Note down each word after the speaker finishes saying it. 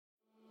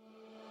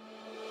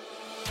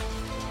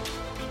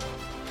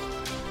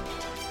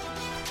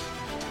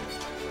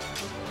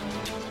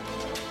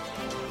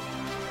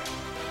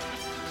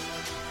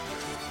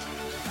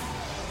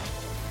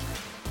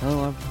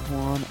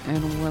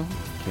And welcome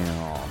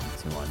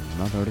to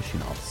another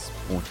edition of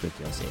Sports with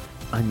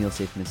Yosef. I'm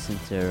Yosef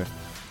Messinter.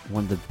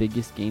 One of the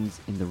biggest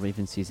games in the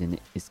Ravens season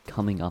is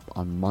coming up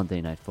on Monday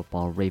Night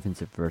Football,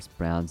 Ravens vs.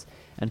 Browns.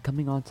 And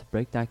coming on to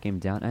break that game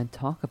down and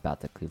talk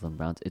about the Cleveland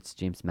Browns, it's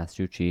James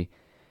Mastrucci.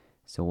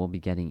 So we'll be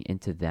getting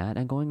into that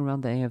and going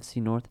around the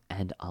AFC North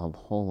and a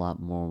whole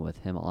lot more with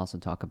him. I'll also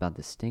talk about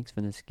the stakes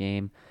for this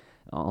game,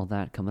 all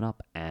that coming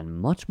up, and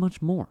much,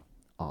 much more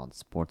on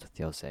Sports with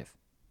Yosef.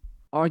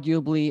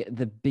 Arguably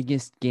the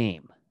biggest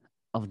game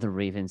of the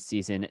Ravens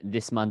season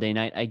this Monday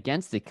night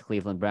against the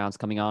Cleveland Browns.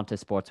 Coming on to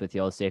Sports with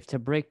Yosef to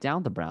break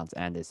down the Browns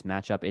and this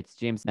matchup, it's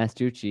James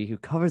Mastrucci who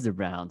covers the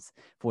Browns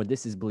for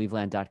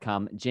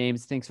thisisbelieveland.com.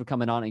 James, thanks for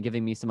coming on and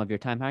giving me some of your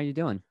time. How are you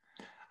doing?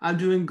 I'm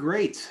doing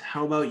great.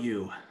 How about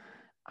you?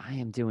 I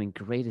am doing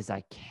great as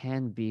I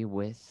can be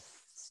with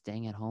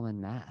staying at home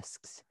in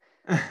masks.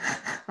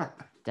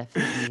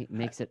 Definitely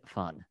makes it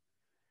fun.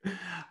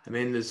 I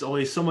mean, there's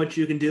always so much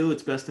you can do.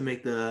 It's best to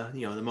make the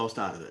most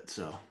out of it.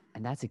 So,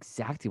 And that's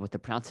exactly what the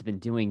Browns have been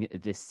doing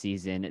this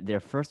season. Their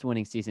first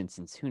winning season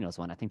since who knows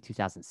when, I think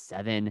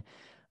 2007.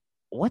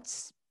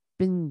 What's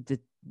been the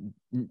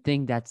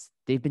thing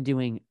they've been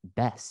doing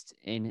best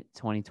in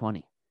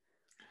 2020?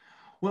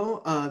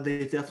 well,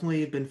 they've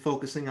definitely been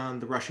focusing on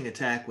the rushing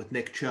attack with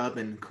Nick Chubb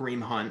and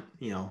Kareem Hunt.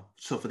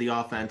 So for the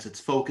offense, it's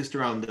focused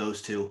around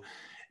those two,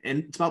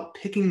 and it's about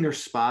picking their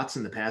spots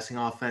in the passing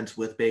offense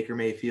with Baker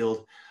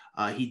Mayfield.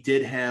 He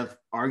did have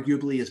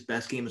arguably his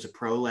best game as a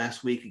pro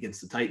last week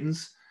against the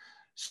Titans.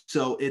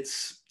 So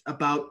it's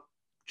about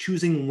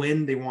choosing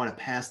when they want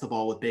to pass the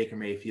ball with Baker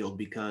Mayfield,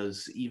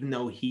 because even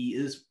though he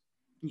is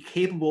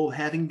capable of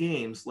having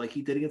games like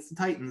he did against the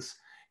Titans,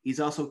 he's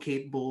also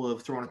capable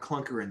of throwing a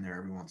clunker in there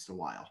every once in a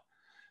while.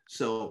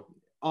 So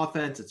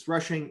offense, it's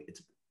rushing,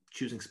 it's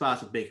choosing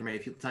spots with Baker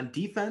Mayfield. It's on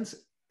defense,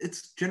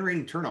 it's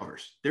generating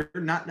turnovers. They're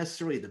not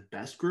necessarily the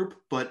best group,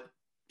 but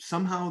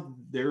somehow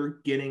they're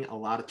getting a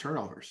lot of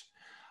turnovers.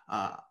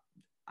 I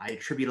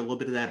attribute a little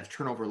bit of that to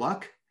turnover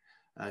luck,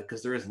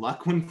 because there is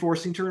luck when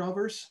forcing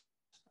turnovers.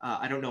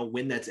 I don't know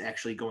when that's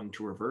actually going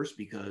to reverse,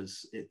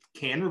 because it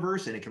can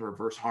reverse and it can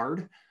reverse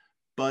hard.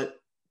 But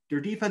their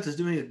defense is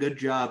doing a good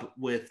job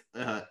with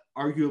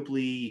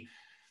arguably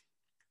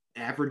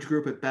average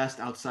group at best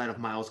outside of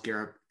Myles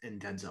Garrett and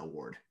Denzel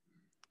Ward.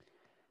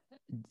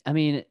 I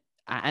mean,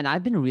 and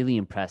I've been really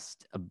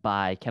impressed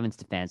by Kevin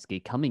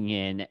Stefanski coming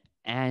in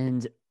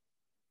and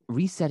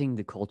resetting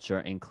the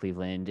culture in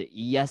Cleveland.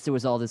 Yes, there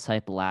was all this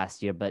hype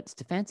last year, but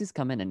Stefanski's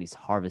come in and he's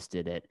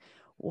harvested it.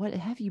 What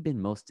have you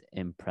been most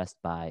impressed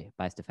by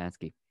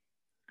Stefanski?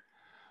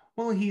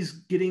 Well, he's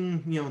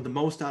getting the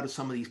most out of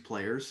some of these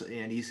players,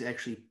 and he's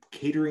actually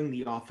catering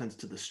the offense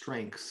to the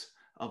strengths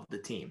of the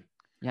team.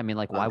 Yeah, I mean,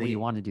 like, why would you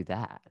They, want to do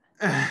that?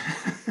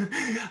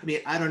 I mean,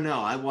 I don't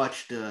know. I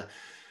watched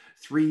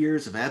 3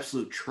 years of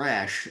absolute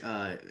trash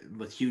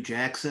with Hugh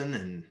Jackson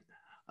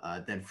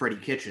and then Freddie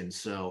Kitchens.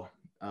 So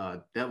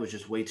that was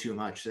just way too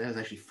much. That was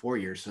actually 4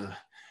 years. So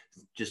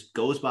just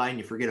goes by and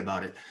you forget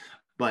about it.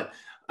 But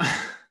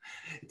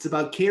it's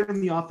about catering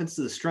the offense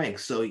to the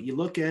strengths. So you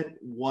look at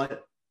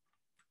what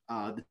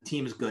the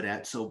team is good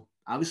at. So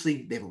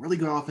obviously they have a really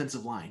good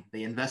offensive line.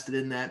 They invested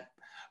in that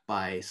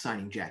by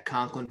signing Jack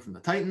Conklin from the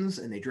Titans,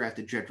 and they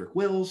drafted Jedrick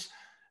Wills,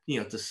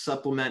 to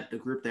supplement the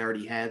group they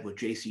already had with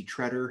J.C.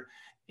 Treader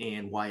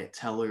and Wyatt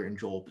Teller and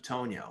Joel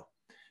Bitonio.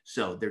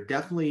 So they're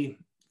definitely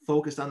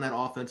focused on that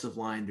offensive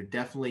line. They're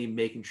definitely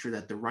making sure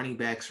that the running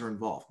backs are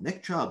involved.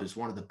 Nick Chubb is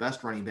one of the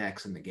best running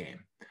backs in the game.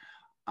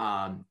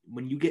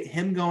 When you get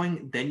him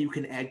going, then you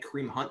can add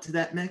Kareem Hunt to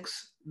that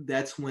mix.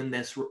 That's when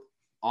this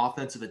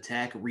offensive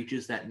attack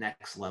reaches that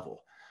next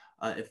level.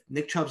 If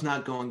Nick Chubb's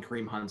not going,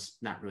 Kareem Hunt's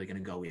not really going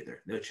to go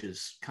either, which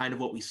is kind of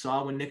what we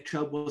saw when Nick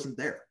Chubb wasn't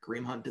there.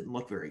 Kareem Hunt didn't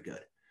look very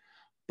good.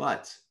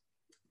 But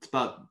it's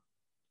about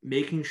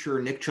making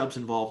sure Nick Chubb's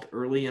involved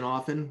early and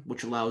often,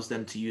 which allows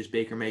them to use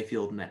Baker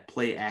Mayfield in that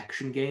play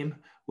action game,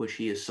 which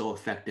he is so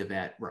effective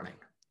at running.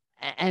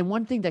 And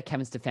one thing that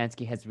Kevin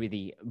Stefanski has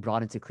really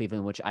brought into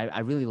Cleveland, which I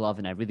really love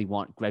and I really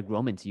want Greg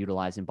Roman to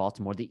utilize in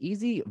Baltimore, the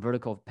easy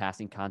vertical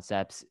passing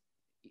concepts,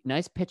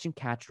 nice pitch and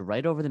catch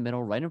right over the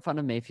middle, right in front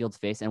of Mayfield's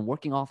face, and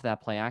working off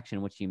that play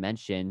action, which you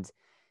mentioned.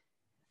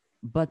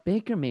 But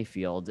Baker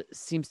Mayfield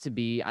seems to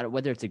be,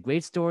 whether it's a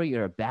great story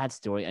or a bad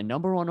story, a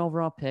number one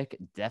overall pick,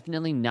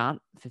 definitely not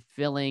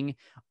fulfilling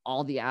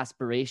all the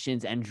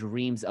aspirations and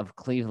dreams of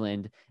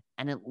Cleveland.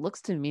 And it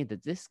looks to me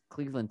that this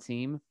Cleveland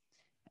team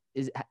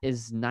is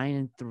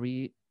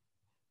 9-3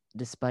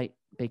 despite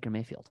Baker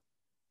Mayfield.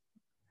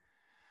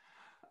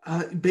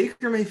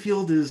 Baker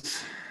Mayfield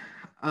is,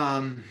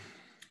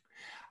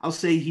 I'll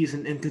say he's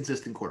an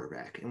inconsistent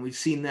quarterback, and we've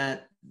seen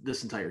that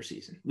this entire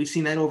season. We've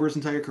seen that over his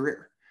entire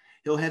career.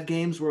 He'll have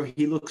games where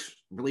he looks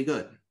really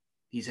good.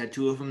 He's had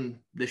two of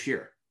them this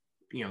year,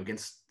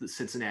 against the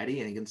Cincinnati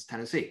and against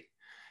Tennessee.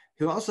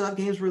 He'll also have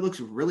games where he looks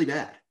really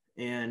bad,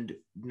 and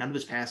none of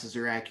his passes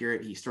are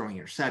accurate. He's throwing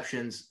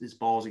interceptions. His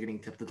balls are getting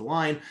tipped to the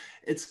line.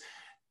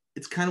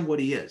 it's kind of what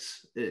he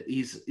is.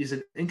 He's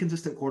an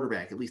inconsistent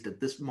quarterback, at least at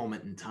this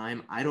moment in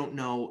time. I don't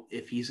know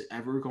if he's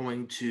ever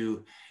going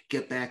to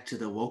get back to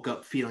the woke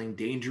up feeling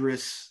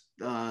dangerous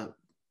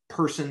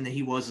person that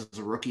he was as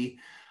a rookie.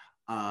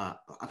 If I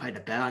had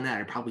to bet on that,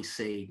 I'd probably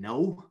say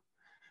no,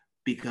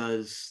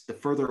 because the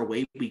further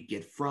away we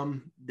get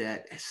from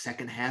that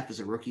second half as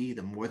a rookie,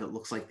 the more that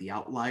looks like the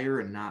outlier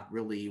and not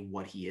really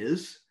what he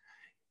is.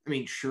 I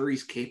mean, sure,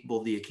 he's capable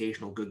of the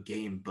occasional good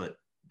game, but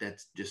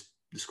that's just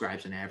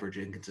describes an average,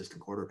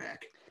 inconsistent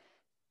quarterback.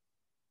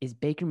 Is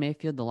Baker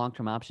Mayfield the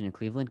long-term option in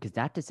Cleveland? Because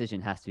that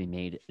decision has to be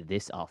made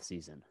this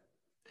offseason.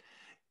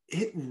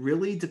 It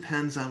really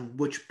depends on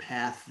which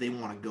path they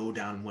want to go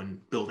down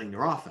when building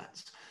their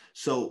offense.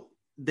 So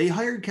they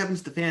hired Kevin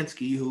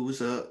Stefanski,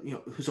 whose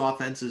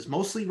offense is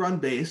mostly run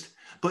based,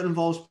 but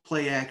involves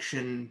play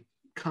action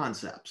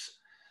concepts.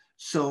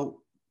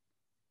 So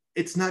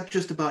it's not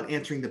just about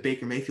answering the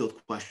Baker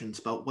Mayfield questions,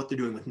 about what they're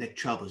doing with Nick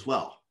Chubb as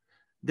well.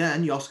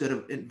 Then you also got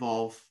to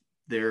involve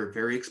their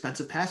very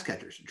expensive pass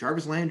catchers.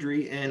 Jarvis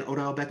Landry and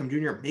Odell Beckham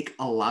Jr. make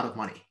a lot of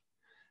money.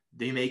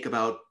 They make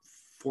about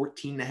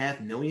 $14.5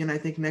 million, I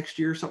think, next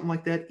year, something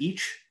like that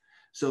each.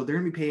 So they're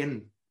going to be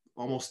paying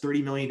almost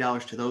 $30 million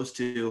to those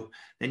two.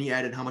 Then you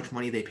added how much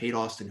money they paid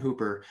Austin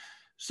Hooper.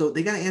 So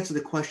they got to answer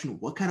the question,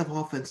 what kind of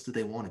offense do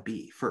they want to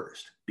be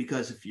first?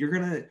 Because if you're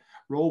going to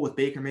roll with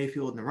Baker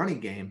Mayfield in the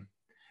running game,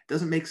 it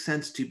doesn't make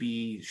sense to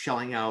be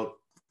shelling out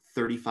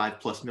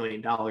 $35+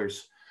 million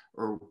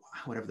or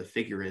whatever the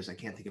figure is. I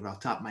can't think of it off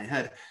the top of my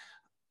head,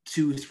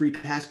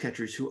 2-3 pass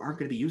catchers who aren't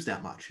going to be used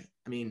that much.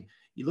 I mean,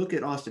 you look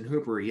at Austin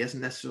Hooper, he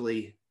hasn't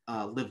necessarily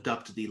lived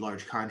up to the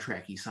large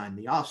contract he signed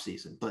in the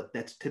offseason, but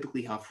that's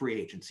typically how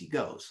free agency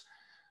goes.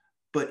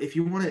 But if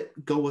you want to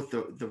go with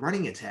the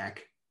running attack,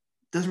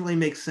 it doesn't really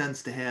make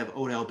sense to have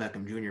Odell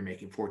Beckham Jr.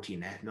 making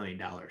 $14.5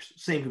 million.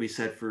 Same can be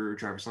said for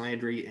Jarvis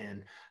Landry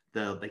and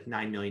the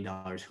 $9 million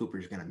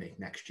Hooper's going to make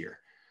next year.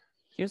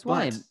 Here's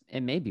why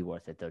it may be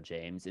worth it, though,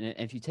 James. And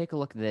if you take a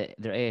look at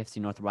their AFC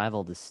North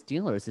rival, the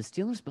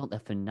Steelers built a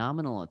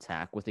phenomenal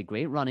attack with a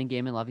great running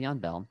game in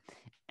Le'Veon Bell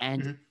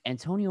and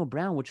Antonio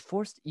Brown, which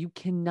you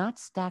cannot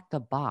stack the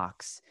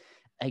box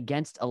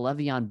against a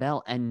Le'Veon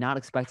Bell and not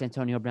expect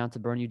Antonio Brown to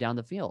burn you down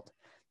the field.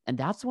 And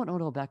that's what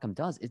Odell Beckham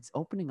does. It's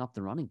opening up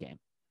the running game.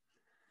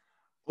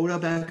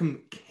 Odell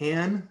Beckham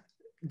can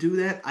do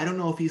that. I don't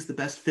know if he's the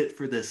best fit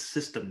for this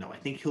system, though. I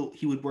think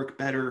he would work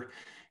better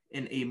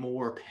in a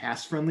more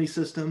pass-friendly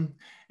system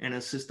and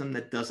a system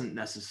that doesn't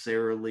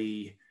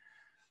necessarily,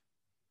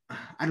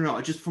 I don't know,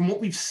 just from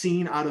what we've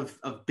seen out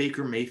of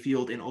Baker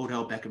Mayfield and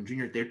Odell Beckham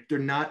Jr., they're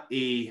not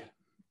a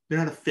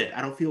fit.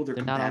 I don't feel they're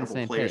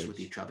compatible players with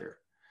each other.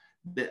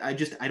 I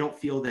don't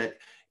feel that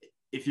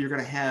if you're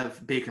going to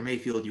have Baker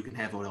Mayfield, you can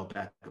have Odell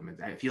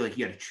Beckham. I feel like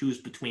you got to choose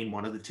between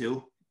one of the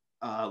two.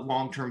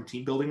 Long-term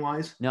team building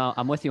wise. No,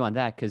 I'm with you on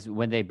that, because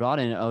when they brought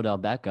in Odell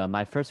Beckham,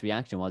 my first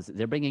reaction was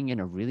they're bringing in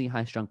a really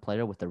high-strung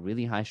player with a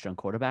really high-strung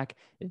quarterback.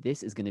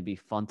 This is going to be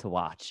fun to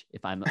watch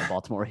if I'm a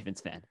Baltimore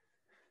Ravens fan.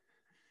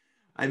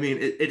 I mean,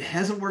 it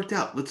hasn't worked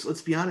out.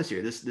 Let's be honest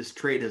here. This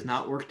trade has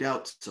not worked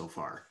out so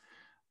far.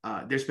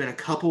 There's been a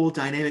couple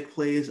dynamic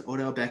plays.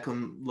 Odell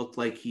Beckham looked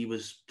like he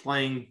was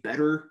playing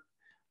better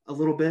a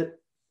little bit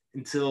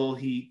until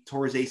he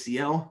tore his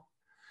ACL.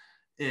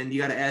 And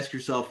you got to ask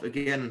yourself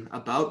again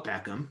about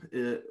Beckham.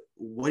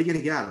 What are you going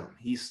to get out of him?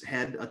 He's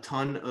had a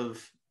ton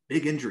of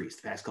big injuries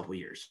the past couple of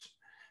years.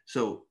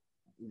 So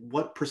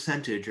what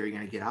percentage are you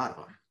going to get out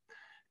of him?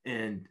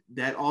 And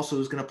that also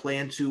is going to play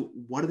into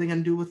what are they going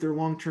to do with their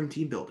long-term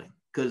team building?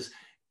 Because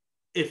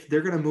if they're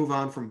going to move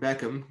on from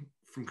Beckham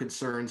from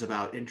concerns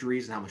about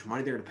injuries and how much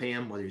money they're going to pay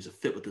him, whether he's a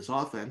fit with this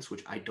offense,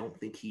 which I don't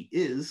think he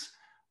is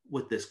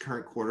with this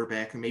current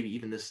quarterback and maybe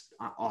even this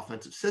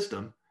offensive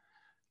system,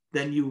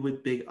 then you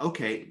would be,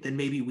 okay, then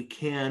maybe we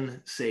can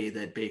say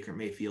that Baker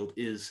Mayfield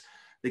is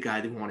the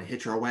guy that we want to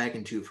hitch our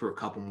wagon to for a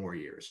couple more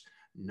years.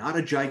 Not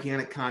a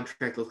gigantic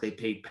contract like they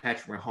paid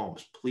Patrick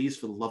Mahomes. Please,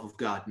 for the love of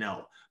God,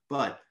 no.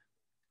 But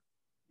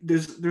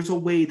there's a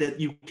way that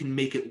you can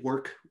make it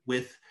work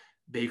with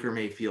Baker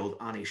Mayfield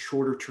on a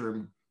shorter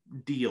term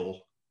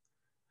deal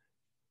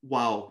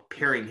while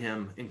pairing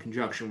him in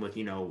conjunction with,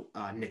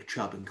 Nick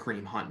Chubb and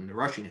Kareem Hunt in the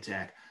rushing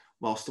attack,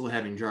 while still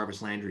having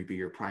Jarvis Landry be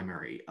your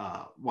primary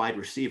wide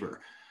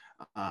receiver.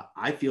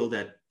 I feel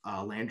that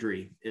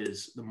Landry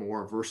is the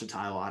more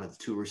versatile out of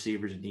the two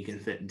receivers, and he can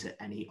fit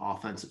into any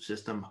offensive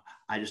system.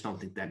 I just don't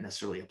think that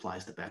necessarily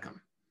applies to Beckham.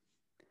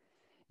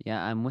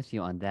 Yeah, I'm with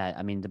you on that.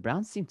 I mean, the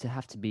Browns seem to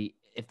have to be,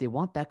 if they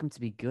want Beckham to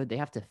be good, they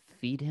have to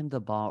feed him the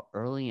ball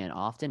early and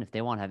often if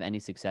they want to have any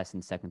success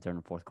in second, third,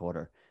 and fourth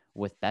quarter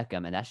with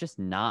Beckham. And that's just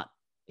not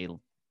a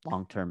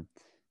long-term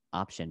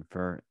option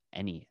for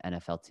any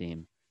NFL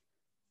team.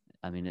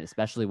 I mean,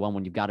 especially one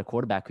when you've got a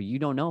quarterback who you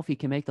don't know if he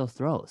can make those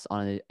throws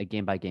on a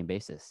game-by-game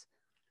basis.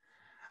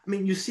 I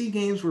mean, you see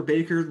games where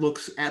Baker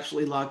looks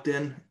absolutely locked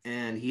in,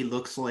 and he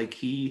looks like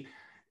he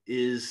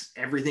is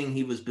everything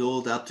he was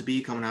built up to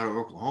be coming out of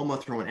Oklahoma,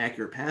 throwing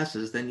accurate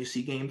passes. Then you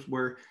see games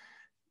where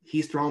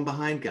he's throwing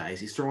behind guys,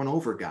 he's throwing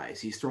over guys,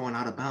 he's throwing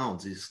out of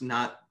bounds, he's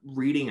not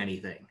reading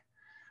anything.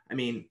 I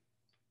mean,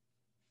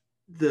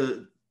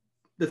 the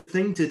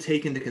thing to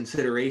take into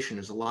consideration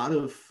is a lot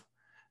of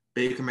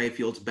Baker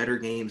Mayfield's better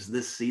games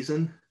this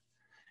season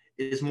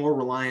is more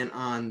reliant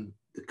on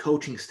the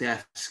coaching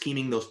staff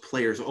scheming those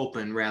players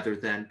open rather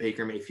than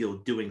Baker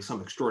Mayfield doing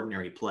some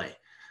extraordinary play.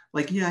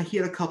 Like, yeah, he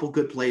had a couple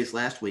good plays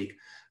last week.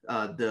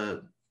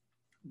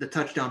 The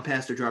touchdown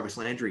pass to Jarvis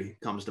Landry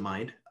comes to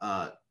mind.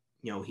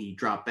 He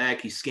dropped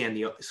back, he scanned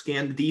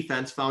the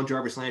defense, found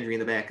Jarvis Landry in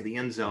the back of the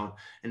end zone,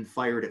 and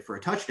fired it for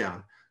a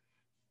touchdown.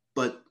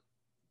 But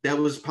that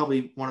was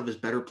probably one of his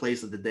better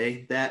plays of the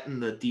day. That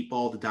and the deep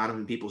ball to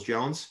Donovan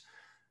Peoples-Jones.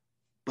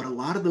 But a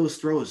lot of those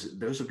throws,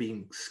 those are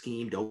being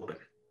schemed open.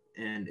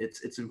 And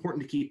it's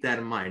important to keep that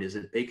in mind. Is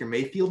it Baker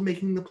Mayfield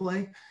making the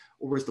play,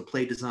 or is the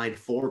play designed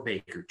for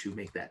Baker to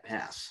make that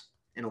pass?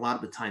 And a lot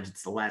of the times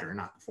it's the latter,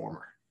 not the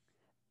former.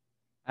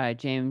 All right,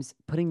 James,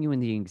 putting you in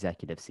the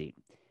executive seat.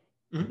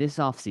 This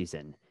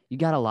offseason, you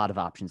got a lot of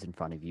options in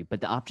front of you, but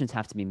the options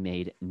have to be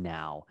made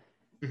now.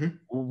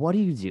 What do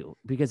you do?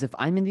 Because if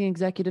I'm in the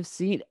executive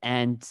seat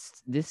and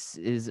this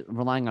is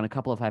relying on a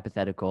couple of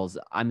hypotheticals,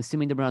 I'm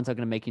assuming the Browns are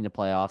going to make it into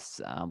playoffs.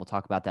 We'll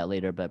talk about that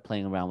later, but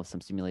playing around with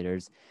some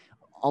simulators,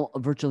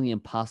 virtually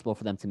impossible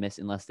for them to miss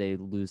unless they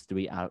lose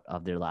 3 out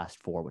of their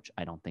last 4, which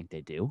I don't think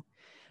they do.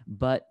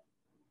 But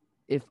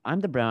if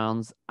I'm the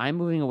Browns, I'm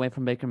moving away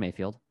from Baker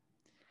Mayfield.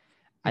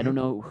 I don't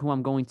know who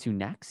I'm going to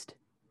next,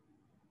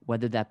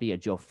 whether that be a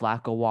Joe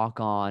Flacco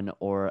walk-on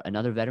or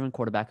another veteran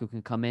quarterback who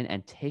can come in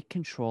and take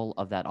control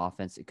of that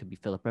offense. It could be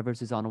Phillip Rivers,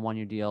 who's on a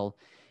 1-year deal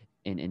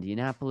in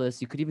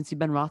Indianapolis. You could even see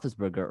Ben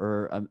Roethlisberger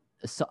or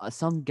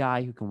some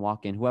guy who can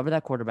walk in, whoever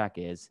that quarterback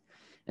is.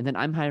 And then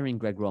I'm hiring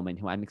Greg Roman,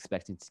 who I'm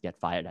expecting to get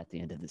fired at the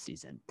end of the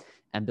season,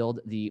 and build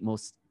the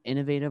most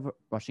innovative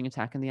rushing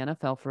attack in the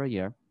NFL for a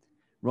year.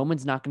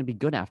 Roman's not going to be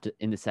good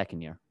in the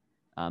second year.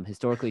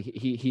 Historically,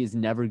 he is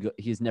never good.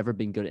 He's never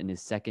been good in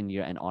his second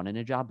year and on in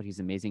a job, but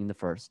he's amazing in the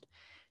first.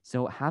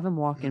 So have him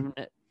walk in,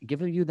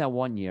 give you that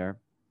 1 year,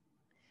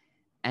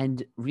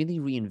 and really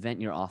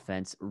reinvent your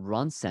offense,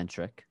 run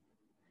centric,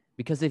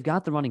 because they've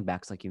got the running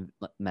backs like you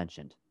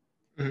mentioned,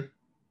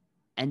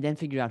 and then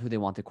figure out who they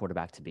want the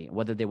quarterback to be,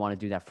 whether they want to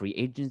do that free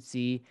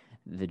agency,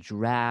 the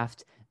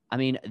draft. I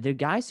mean, they're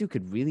guys who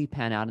could really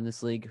pan out in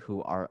this league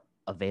who are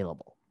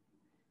available.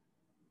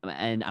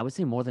 And I would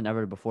say more than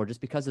ever before, just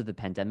because of the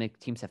pandemic,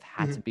 teams have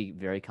had to be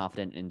very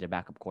confident in their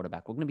backup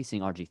quarterback. We're going to be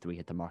seeing RG3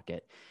 hit the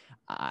market.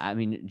 I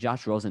mean,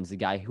 Josh Rosen is a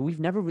guy who we've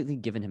never really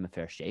given him a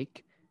fair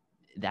shake.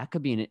 That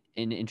could be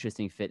an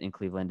interesting fit in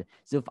Cleveland.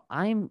 So if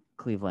I'm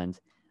Cleveland,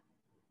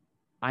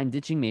 I'm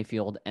ditching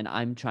Mayfield and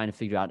I'm trying to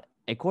figure out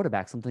a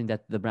quarterback, something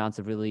that the Browns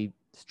have really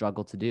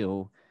struggled to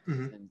do.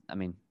 I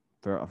mean,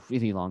 for a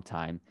really long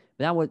time.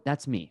 But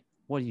that's me.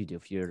 What do you do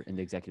if you're in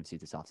the executive seat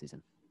this offseason?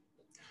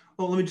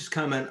 Well, let me just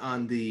comment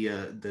on the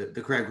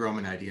Greg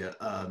Roman idea.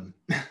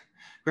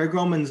 Greg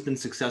Roman's been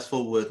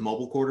successful with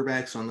mobile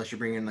quarterbacks, so unless you're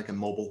bringing like a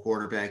mobile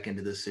quarterback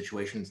into this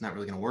situation, it's not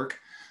really going to work.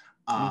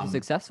 He was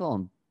successful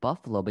in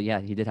Buffalo, but yeah,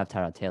 he did have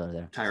Tyrod Taylor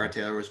there. Tyrod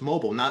Taylor was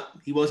mobile.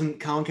 He wasn't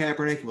Colin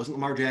Kaepernick, he wasn't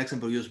Lamar Jackson,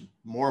 but he was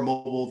more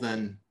mobile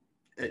than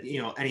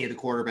any of the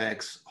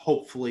quarterbacks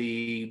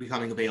hopefully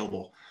becoming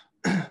available.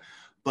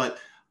 But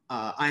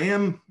I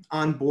am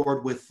on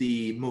board with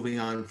the moving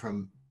on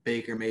from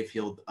Baker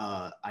Mayfield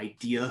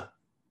idea,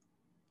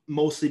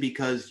 mostly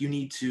because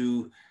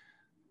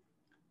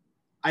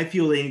I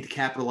feel they need to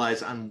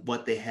capitalize on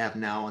what they have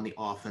now on the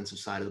offensive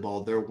side of the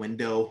ball, their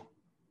window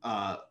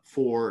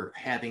for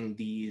having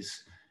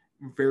these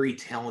very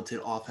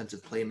talented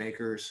offensive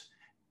playmakers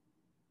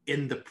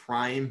in the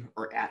prime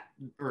or at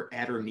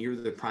or near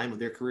the prime of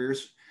their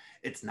careers.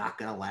 It's not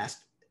going to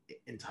last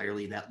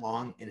entirely that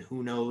long, and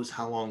who knows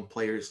how long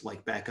players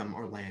like Beckham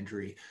or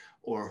Landry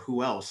or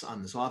who else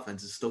on this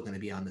offense is still going to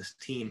be on this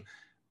team,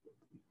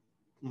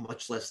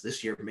 much less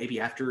this year, maybe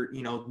after,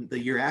 the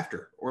year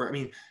after. Or, I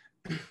mean,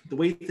 the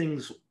way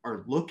things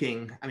are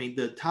looking, I mean,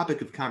 the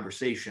topic of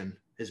conversation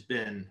has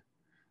been,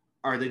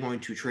 are they going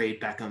to trade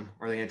Beckham?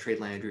 Or are they going to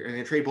trade Landry? Are they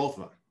going to trade both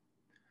of them?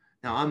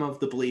 Now, I'm of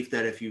the belief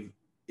that if you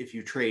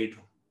trade,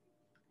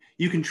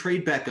 you can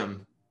trade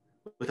Beckham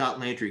without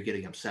Landry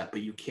getting upset,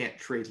 but you can't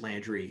trade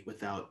Landry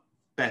without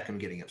Beckham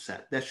getting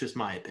upset. That's just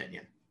my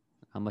opinion.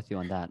 I'm with you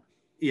on that.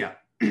 Yeah.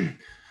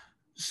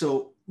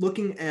 So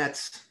looking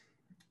at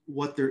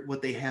what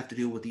they have to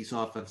do with these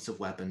offensive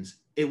weapons,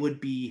 it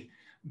would be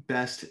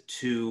best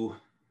to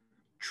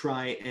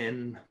try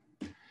and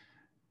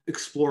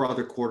explore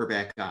other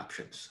quarterback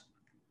options.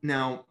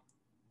 Now,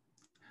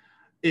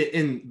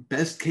 in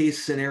best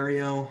case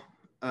scenario,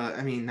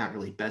 not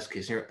really best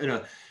case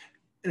scenario,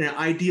 in an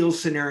ideal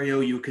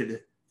scenario, you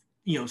could,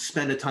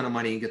 spend a ton of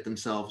money and get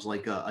themselves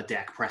like a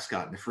Dak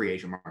Prescott in the free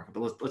agent market.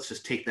 But let's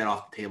just take that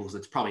off the table because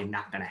it's probably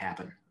not going to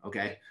happen.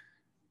 Okay.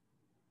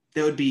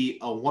 That would be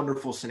a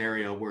wonderful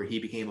scenario where he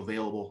became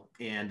available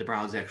and the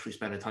Browns actually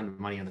spent a ton of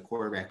money on the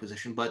quarterback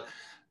position. But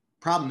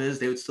problem is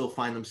they would still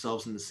find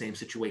themselves in the same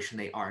situation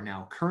they are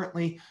now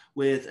currently,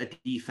 with a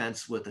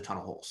defense with a ton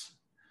of holes.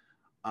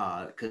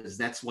 Because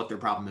that's what their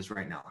problem is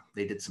right now.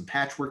 They did some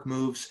patchwork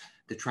moves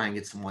to try and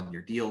get some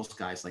 1-year deals.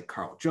 Guys like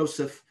Carl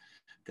Joseph,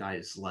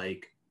 guys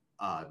like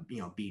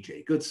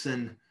B.J.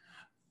 Goodson,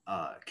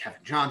 Kevin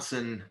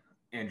Johnson,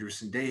 Andrew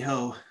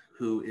Sandejo,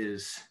 who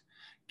is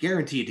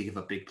guaranteed to give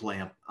a big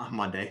play on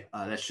Monday.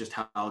 That's just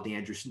how the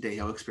Andrew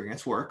Sandejo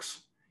experience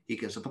works. He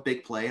gives up a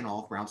big play, and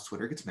all of Browns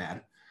Twitter gets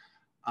mad.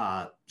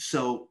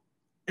 So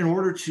in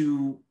order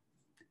to,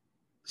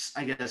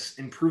 I guess,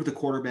 improve the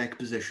quarterback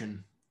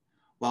position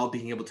while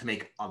being able to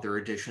make other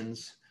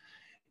additions,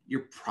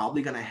 you're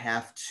probably going to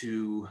have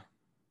to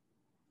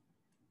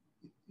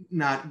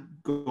not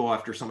go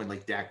after someone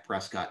like Dak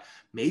Prescott.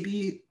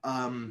 Maybe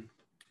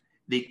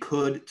they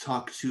could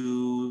talk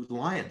to the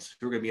Lions,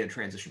 who are going to be in a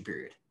transition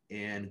period,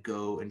 and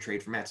go and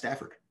trade for Matt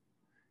Stafford.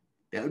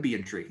 That would be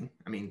intriguing.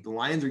 I mean, the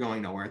Lions are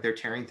going nowhere. They're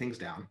tearing things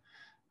down.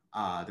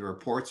 The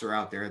reports are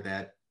out there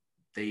that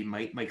they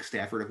might make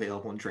Stafford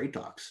available in trade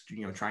talks,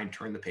 try and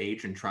turn the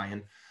page and try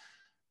and,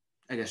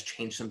 I guess,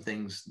 change some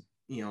things,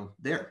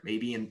 there.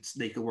 Maybe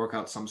they could work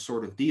out some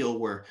sort of deal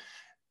where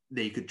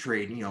they could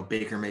trade,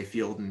 Baker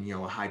Mayfield and,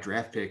 a high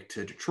draft pick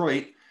to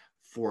Detroit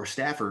for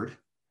Stafford,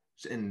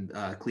 and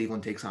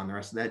Cleveland takes on the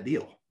rest of that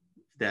deal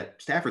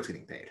that Stafford's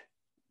getting paid.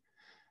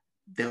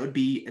 That would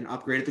be an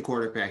upgrade at the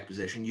quarterback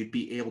position. You'd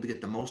be able to get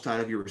the most out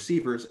of your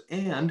receivers,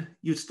 and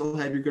you'd still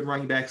have your good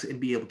running backs and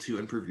be able to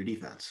improve your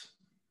defense.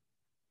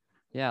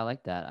 Yeah, I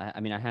like that. I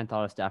mean, I hadn't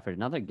thought of Stafford.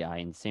 Another guy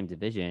in the same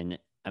division.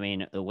 I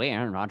mean, the way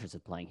Aaron Rodgers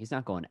is playing, he's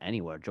not going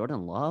anywhere.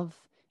 Jordan Love,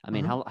 I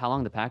mean, how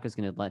long the Packers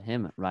going to let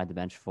him ride the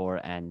bench for?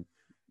 And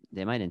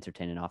they might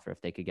entertain an offer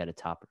if they could get a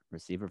top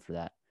receiver for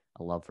that,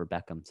 a Love for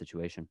Beckham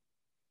situation.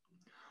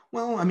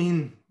 Well, I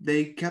mean,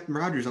 they kept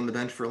Rodgers on the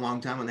bench for a long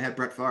time when they had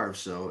Brett Favre.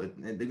 So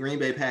the Green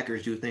Bay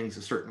Packers do things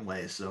a certain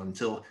way. So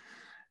until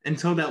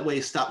that way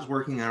stops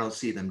working, I don't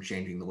see them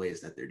changing the ways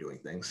that they're doing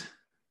things.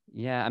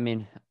 Yeah, I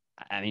mean,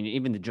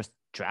 even just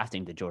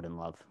drafting the Jordan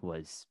Love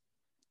was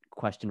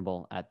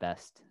questionable at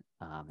best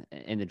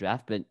in the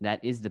draft, but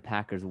that is the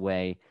Packers'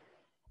 way.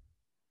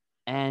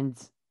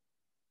 And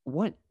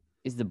what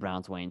is the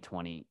Browns' way in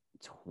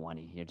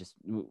 2020 here? Just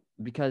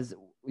because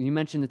you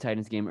mentioned the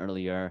Titans game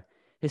earlier.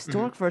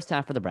 Historic first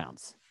half for the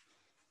Browns.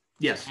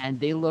 Yes. And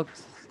they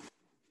looked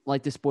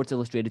like the Sports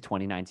Illustrated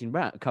 2019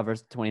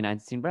 covers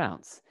 2019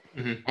 Browns.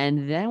 Mm-hmm.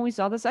 And then we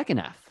saw the second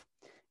half,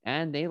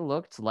 and they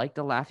looked like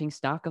the laughing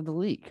stock of the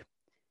league.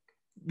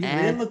 Yeah,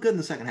 they didn't look good in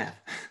the second half.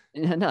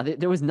 No,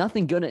 there was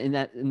nothing good in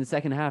the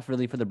second half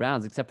really for the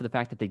Browns, except for the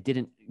fact that they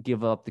didn't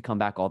give up the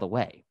comeback all the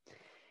way.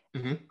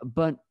 Mm-hmm.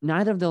 But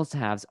neither of those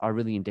halves are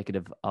really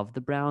indicative of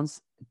the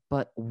Browns.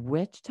 But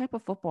which type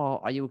of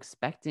football are you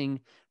expecting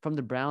from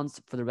the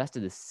Browns for the rest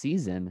of the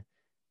season?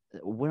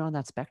 We're on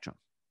that spectrum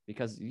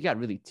because you got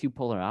really two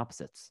polar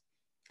opposites.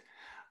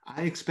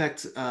 I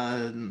expect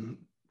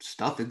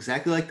stuff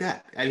exactly like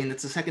that. I mean,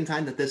 it's the second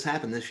time that this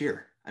happened this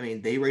year. I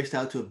mean, they raced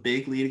out to a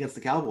big lead against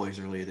the Cowboys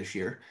earlier this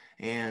year,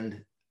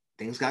 and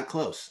things got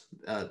close.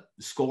 The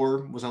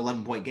score was an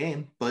 11-point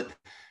game, but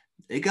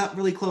it got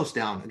really close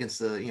down against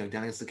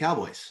the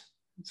Cowboys.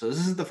 So this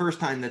isn't the first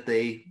time that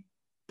they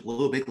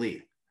blew a big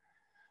lead.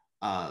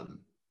 They're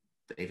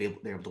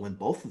able to win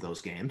both of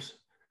those games.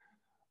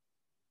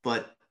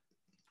 But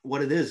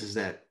what it is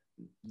that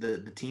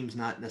the team's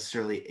not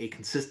necessarily a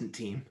consistent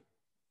team.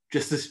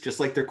 Just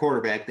like their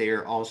quarterback, they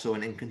are also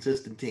an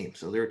inconsistent team.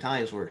 So there are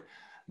times where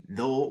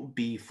they'll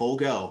be full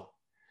go,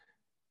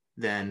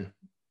 then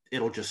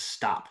it'll just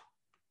stop.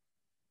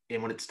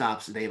 And when it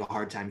stops, they have a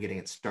hard time getting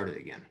it started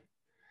again.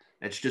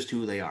 That's just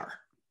who they are.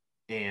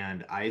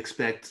 And I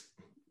expect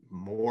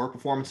more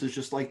performances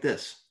just like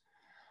this.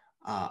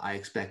 I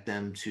expect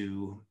them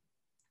to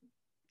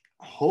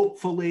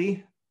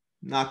hopefully,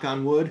 knock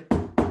on wood,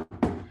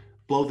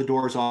 blow the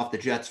doors off the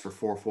Jets for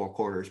four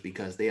quarters,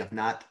 because they have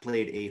not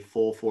played a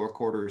full 4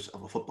 quarters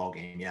of a football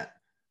game yet.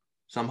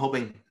 So I'm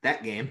hoping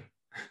that game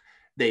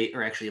they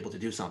are actually able to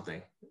do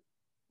something,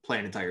 play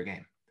an entire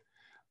game.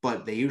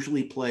 But they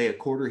usually play a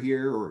quarter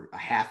here or a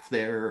half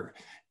there.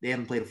 They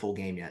haven't played a full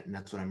game yet, and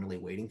that's what I'm really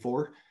waiting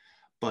for.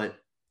 But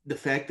the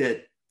fact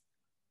that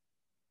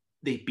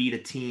they beat a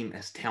team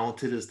as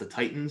talented as the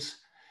Titans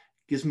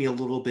gives me a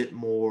little bit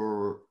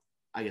more,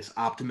 I guess,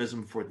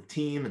 optimism for the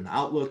team and the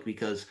outlook,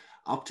 because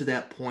up to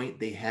that point,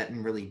 they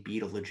hadn't really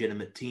beat a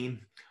legitimate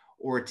team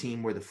or a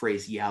team where the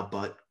phrase "yeah,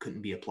 but"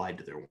 couldn't be applied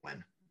to their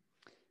win.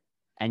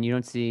 And you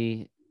don't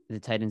see the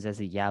Titans as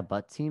a yeah,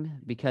 but team?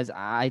 Because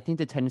I think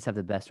the Titans have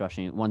one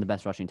of the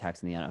best rushing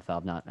attacks in the NFL.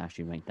 I've not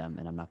actually ranked them,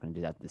 and I'm not going to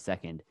do that in a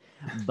second.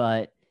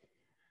 But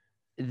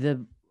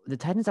the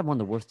Titans have one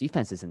of the worst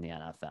defenses in the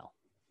NFL.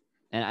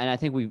 And I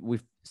think we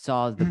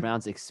saw the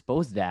Browns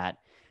expose that.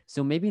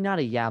 So maybe not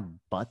a yeah,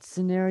 but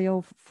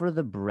scenario for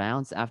the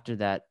Browns after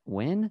that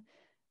win.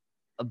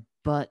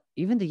 But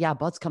even the yeah,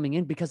 buts coming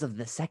in because of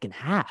the second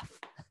half.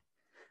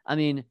 I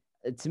mean,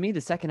 to me,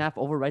 the second half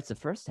overwrites the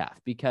first half,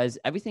 because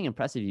everything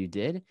impressive you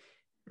did,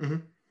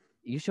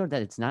 you showed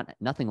that it's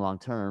nothing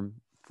long-term,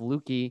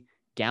 fluky,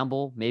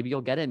 gamble. Maybe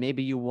you'll get it,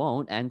 maybe you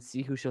won't, and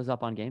see who shows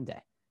up on game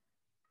day.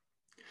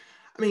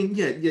 I mean,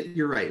 yeah,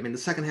 you're right. I mean, the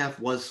second half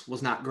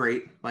was not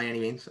great by any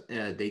means.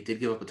 They did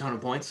give up a ton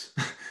of points.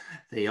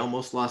 They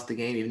almost lost the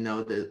game, even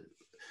though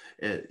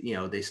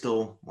they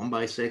still won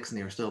by 6 and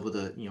they were still able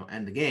to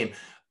end the game.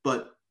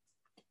 But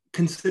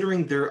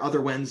considering their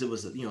other wins, it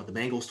was the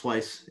Bengals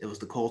twice, it was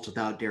the Colts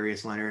without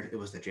Darius Leonard, it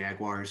was the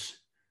Jaguars.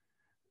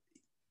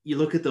 You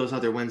look at those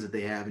other wins that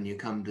they have, and you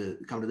come to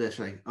this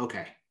like,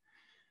 okay,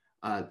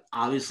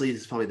 obviously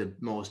this is probably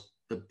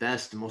the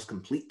best, most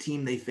complete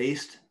team they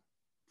faced.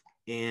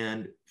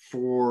 And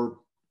for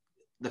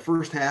the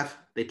first half,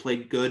 they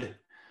played good.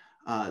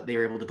 They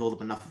were able to build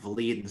up enough of a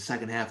lead. In the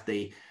second half,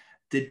 they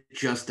did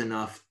just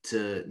enough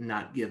to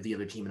not give the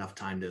other team enough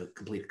time to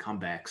complete a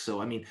comeback.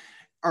 So, I mean,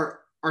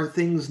 are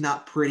things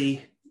not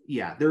pretty?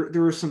 Yeah, there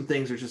were some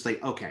things that are just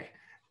like, okay,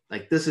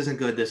 like this isn't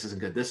good, this isn't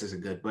good, this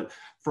isn't good. But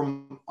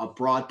from a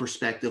broad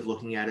perspective,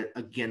 looking at it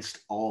against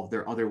all of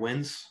their other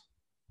wins,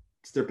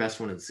 it's their best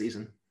win of the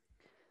season.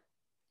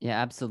 Yeah,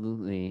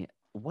 absolutely.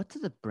 What do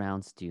the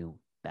Browns do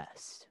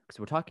best? Because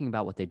we're talking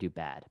about what they do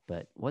bad,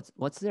 but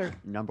what's their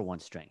number one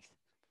strength?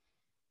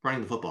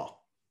 Running the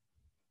football.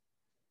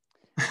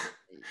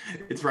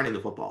 It's running the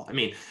football. I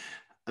mean,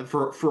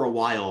 for a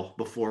while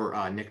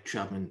before Nick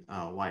Chubb and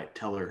Wyatt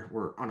Teller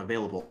were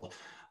unavailable,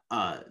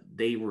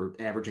 they were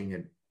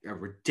averaging a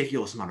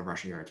ridiculous amount of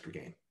rushing yards per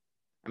game.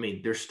 I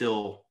mean, they're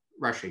still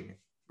rushing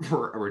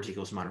for a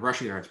ridiculous amount of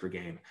rushing yards per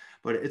game,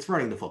 but it's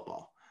running the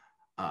football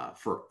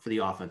for the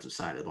offensive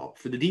side of the ball.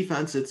 For the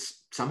defense,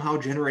 it's somehow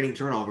generating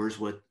turnovers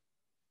with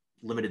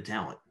limited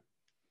talent.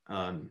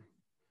 Because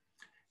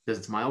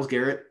it's Myles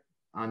Garrett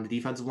on the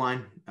defensive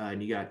line,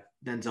 and you got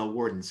Denzel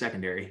Ward in the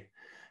secondary,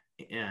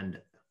 and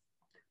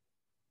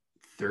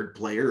third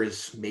player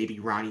is maybe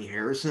Ronnie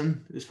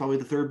Harrison, is probably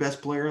the third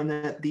best player on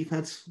that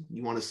defense.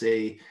 You want to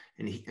say,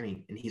 and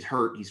he's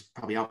hurt. He's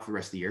probably out for the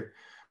rest of the year.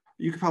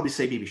 You could probably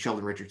say maybe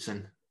Sheldon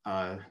Richardson,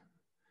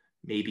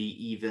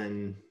 maybe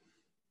even,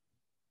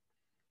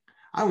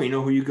 I don't even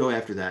know who you go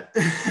after that.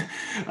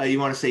 You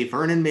want to say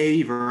Vernon,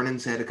 maybe.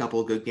 Vernon's had a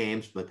couple of good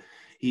games, but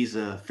he's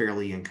a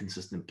fairly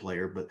inconsistent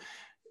player. But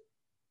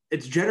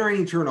it's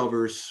generating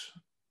turnovers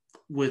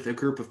with a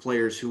group of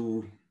players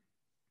who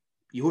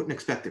you wouldn't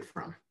expect it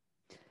from.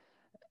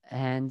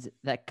 And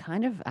that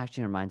kind of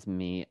actually reminds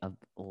me of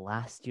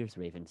last year's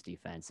Ravens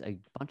defense. A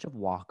bunch of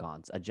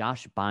walk-ons, a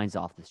Josh Bynes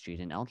off the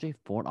street, and LJ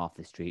Fort off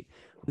the street,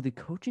 who the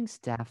coaching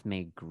staff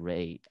made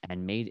great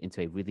and made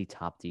into a really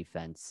top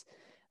defense,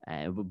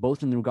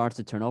 both in regards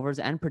to turnovers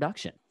and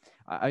production.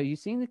 Are you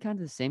seeing the kind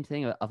of the same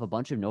thing of a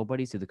bunch of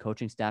nobodies who the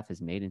coaching staff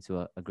has made into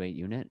a great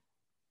unit?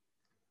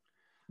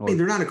 I mean,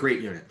 they're not a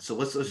great unit, so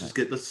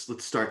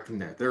let's start from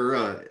there. They're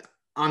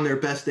on their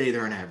best day,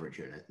 they're an average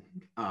unit,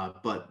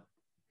 but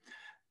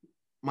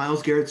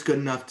Myles Garrett's good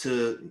enough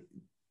to,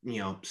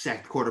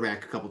 sack the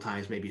quarterback a couple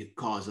times, maybe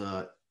cause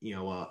a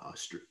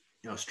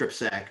strip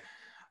sack.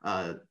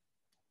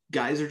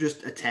 Guys are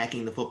just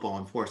attacking the football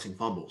and forcing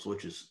fumbles,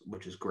 which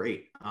is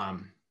great.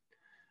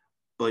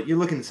 But you're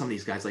looking at some of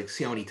these guys like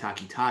Sione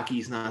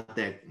Takitaki's not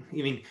that. I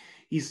mean,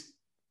 he's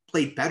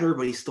played better,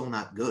 but he's still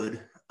not good.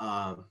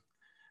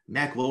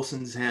 Mac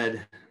Wilson's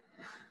had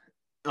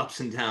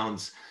ups and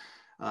downs.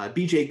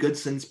 BJ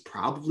Goodson's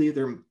probably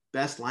their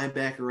best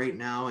linebacker right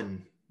now,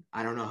 and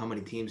I don't know how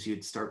many teams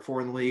you'd start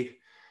for in the league.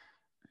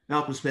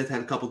 Malcolm Smith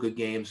had a couple good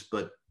games,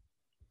 but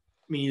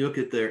I mean, you look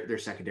at their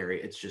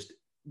secondary, it's just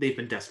they've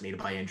been decimated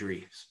by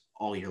injuries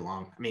all year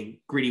long. I mean,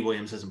 Greedy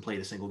Williams hasn't played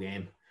a single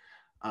game.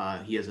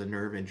 He has a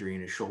nerve injury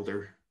in his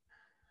shoulder.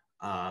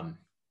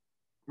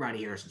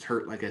 Ronnie Harrison's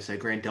hurt, like I said.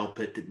 Grant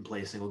Delpit didn't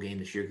play a single game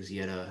this year because he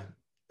had a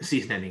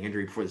season-ending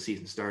injury before the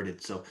season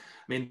started. So, I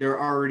mean,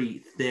 they're already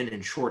thin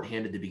and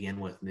short-handed to begin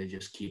with, and they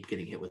just keep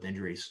getting hit with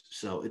injuries.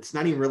 So it's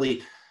not even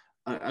really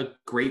a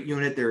great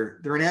unit. They're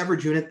an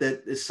average unit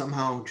that is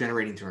somehow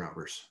generating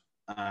turnovers.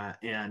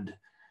 And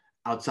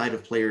outside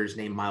of players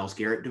named Myles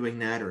Garrett doing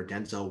that or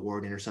Denzel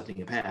Ward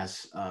intercepting a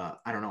pass,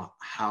 I don't know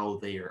how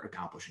they are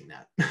accomplishing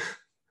that.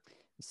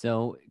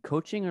 So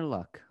coaching or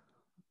luck?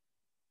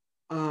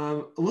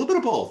 A little bit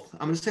of both.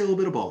 I'm going to say a little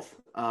bit of both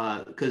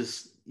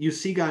because you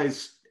see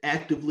guys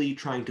actively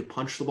trying to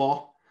punch the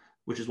ball,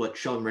 which is what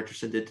Sheldon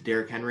Richardson did to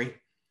Derrick Henry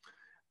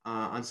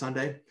on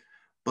Sunday.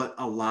 But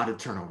a lot of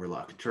turnover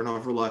luck.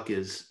 Turnover luck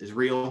is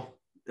real.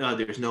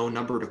 There's no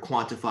number to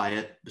quantify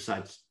it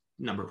besides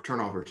number of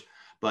turnovers.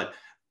 But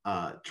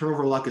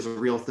turnover luck is a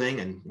real thing.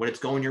 And when it's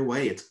going your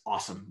way, it's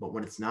awesome. But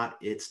when it's not,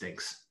 it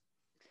stinks.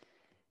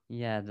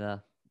 Yeah,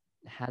 the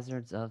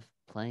hazards of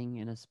playing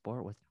in a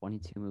sport with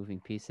 22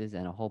 moving pieces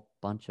and a whole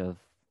bunch of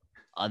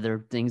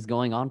other things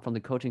going on from the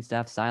coaching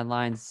staff,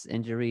 sidelines,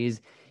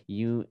 injuries,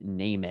 you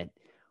name it.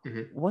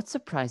 Mm-hmm. What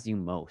surprised you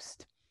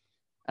most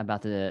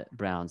about the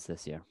Browns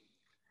this year?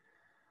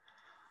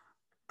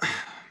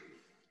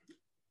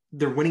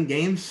 They're winning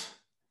games.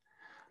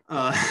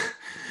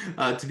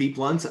 To be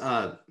blunt,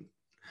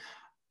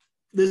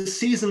 the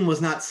season was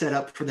not set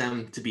up for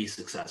them to be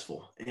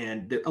successful.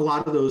 And a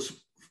lot of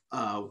those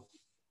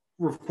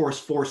were, of course,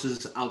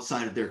 forces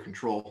outside of their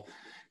control.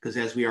 Because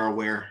as we are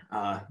aware,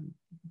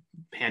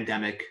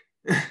 pandemic,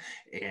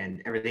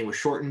 and everything was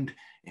shortened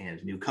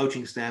and new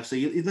coaching staff. So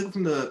you look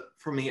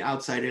from the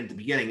outside in at the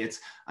beginning, it's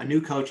a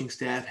new coaching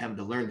staff having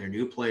to learn their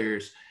new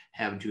players,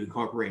 having to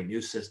incorporate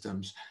new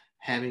systems,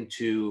 having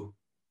to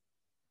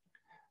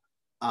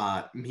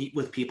meet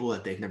with people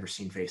that they've never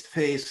seen face to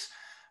face.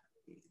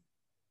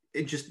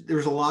 It just,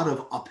 there's a lot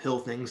of uphill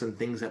things and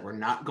things that were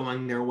not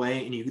going their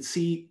way. And you could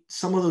see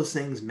some of those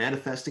things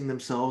manifesting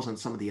themselves on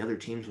some of the other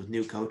teams with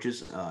new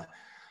coaches.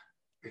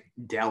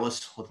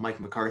 Dallas with Mike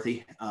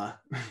McCarthy,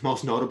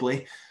 most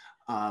notably.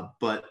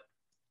 But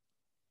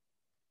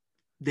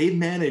they've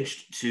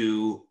managed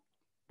to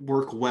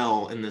work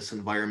well in this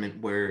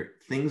environment where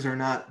things are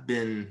not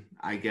been,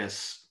 I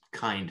guess,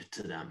 kind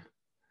to them.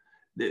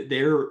 They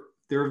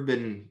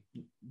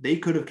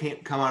could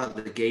have come out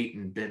of the gate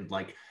and been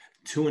like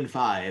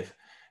 2-5,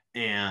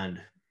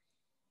 and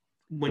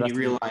when you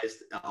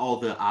realize all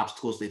the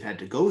obstacles they've had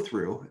to go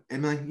through,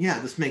 and like, yeah,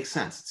 this makes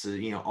sense.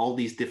 It's all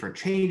these different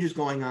changes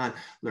going on,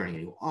 learning a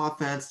new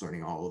offense,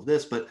 learning all of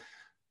this, but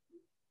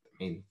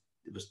I mean,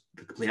 it was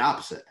the complete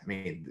opposite. I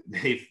mean,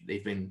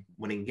 they've been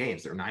winning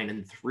games. They're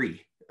 9-3.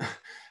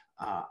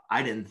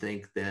 I didn't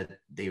think that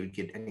they would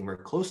get anywhere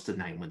close to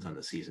 9 wins on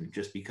the season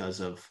just because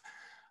of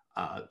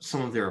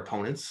some of their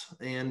opponents.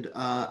 And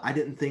I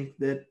didn't think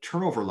that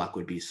turnover luck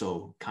would be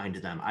so kind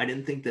to them. I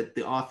didn't think that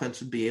the offense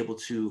would be able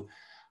to,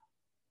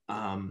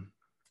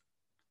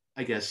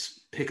 I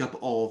guess, pick up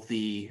all of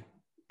the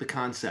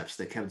concepts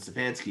that Kevin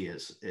Stefanski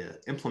has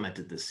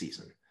implemented this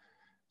season.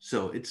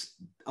 So it's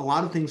a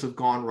lot of things have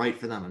gone right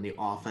for them on the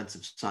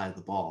offensive side of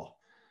the ball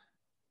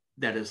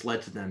that has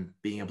led to them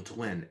being able to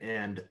win.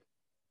 And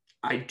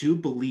I do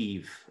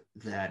believe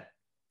that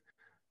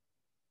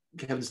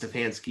Kevin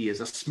Stefanski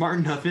is a smart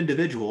enough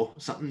individual,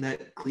 something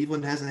that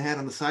Cleveland hasn't had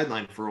on the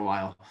sideline for a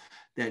while,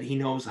 that he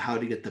knows how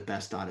to get the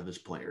best out of his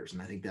players.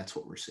 And I think that's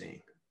what we're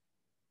seeing.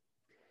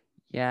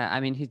 Yeah,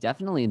 I mean, he's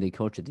definitely the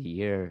coach of the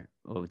year.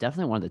 Well,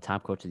 definitely one of the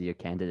top coach of the year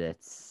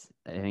candidates.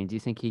 I mean, do you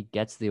think he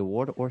gets the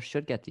award or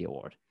should get the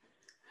award?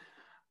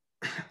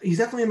 He's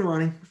definitely in the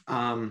running.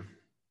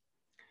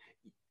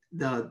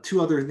 The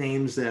two other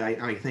names that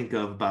I think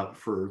of about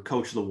for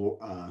coach of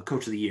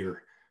the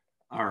year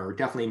are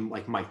definitely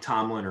like Mike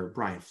Tomlin or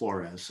Brian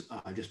Flores,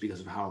 just because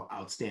of how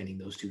outstanding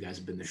those two guys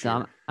have been this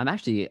year. I'm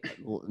actually,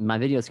 my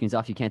video screen's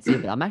off, you can't see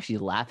it, but I'm actually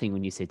laughing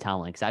when you say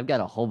Tomlin, because I've got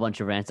a whole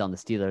bunch of rants on the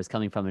Steelers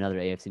coming from another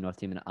AFC North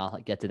team, and I'll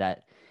get to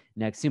that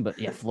next soon. But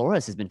yeah,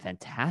 Flores has been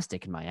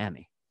fantastic in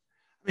Miami.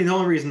 I mean, the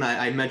only reason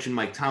I mentioned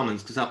Mike Tomlin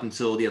is because up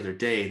until the other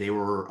day, they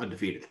were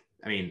undefeated.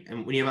 I mean,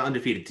 and when you have an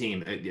undefeated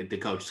team, the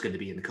coach is going to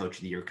be in the coach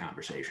of the year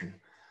conversation,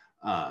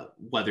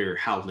 whether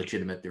how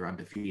legitimate their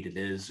undefeated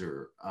is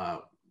or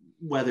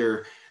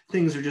whether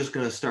things are just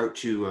going to start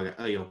to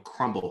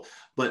crumble.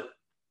 But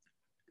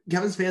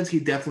Kevin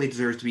Stefanski definitely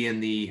deserves to be in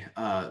the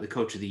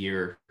coach of the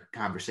year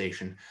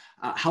conversation.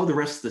 How the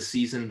rest of the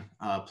season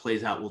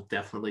plays out will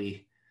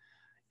definitely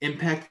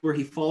impact where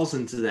he falls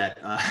into that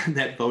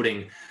that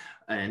voting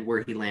and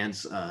where he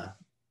lands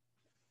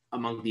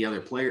among the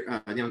other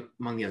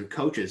among the other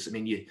coaches. I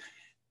mean,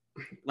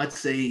 let's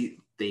say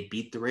they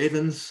beat the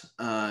Ravens,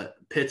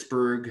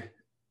 Pittsburgh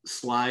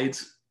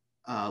slides,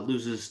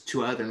 loses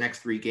 2 out of their next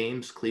 3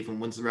 games.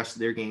 Cleveland wins the rest of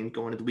their game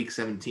going into week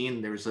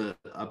 17. There's a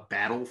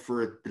battle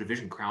for the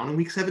division crown in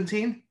week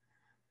 17.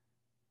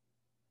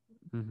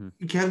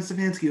 Mm-hmm. Kevin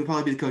Stefanski will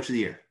probably be the coach of the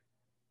year.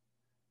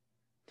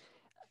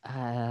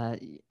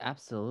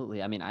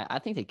 Absolutely. I mean, I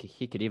think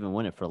he could even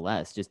win it for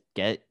less. Just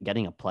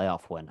getting a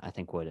playoff win, I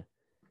think, would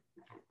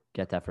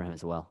get that for him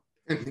as well.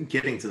 And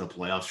getting to the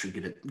playoffs should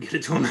get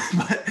it to him.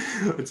 But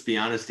let's be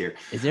honest here.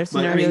 Is there a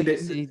scenario to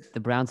see the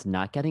Browns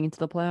not getting into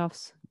the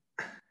playoffs?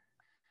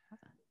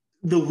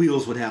 The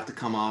wheels would have to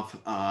come off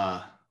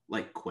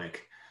like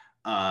quick.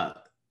 They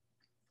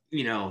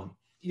would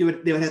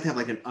have to have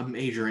like a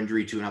major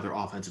injury to another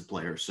offensive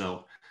player.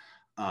 So,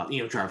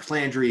 Jarvis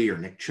Landry or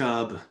Nick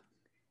Chubb,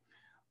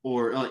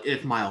 or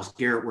if Myles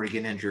Garrett were to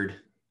get injured.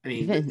 I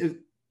mean,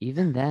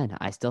 even then,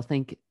 I still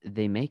think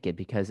they make it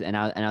because, and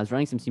I was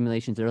running some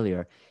simulations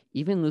earlier,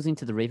 even losing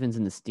to the Ravens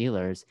and the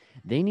Steelers,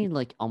 they need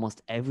like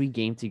almost every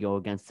game to go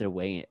against their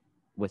way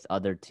with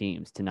other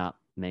teams to not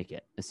make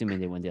it, assuming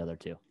they win the other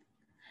 2.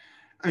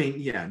 I mean,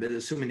 yeah, but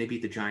assuming they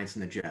beat the Giants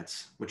and the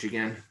Jets, which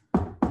again,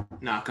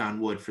 knock on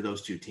wood for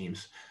those 2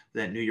 teams,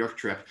 that New York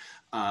trip.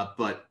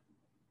 But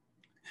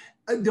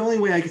the only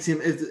way I could see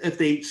them is if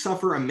they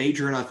suffer a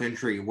major enough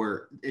injury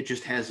where it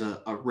just has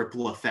a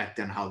ripple effect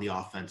on how the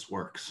offense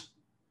works.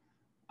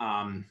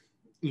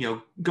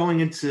 Going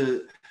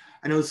into,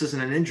 I know this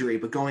isn't an injury,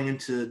 but going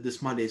into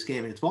this Monday's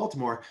game against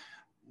Baltimore,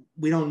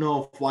 we don't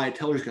know if Wyatt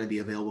Teller is going to be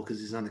available because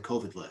he's on the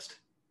COVID list.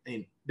 I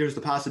mean, there's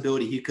the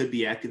possibility he could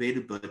be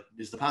activated, but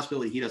there's the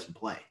possibility he doesn't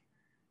play.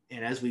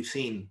 And as we've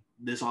seen,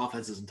 this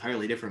offense is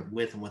entirely different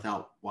with and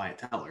without Wyatt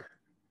Teller.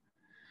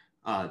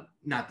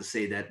 Not to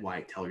say that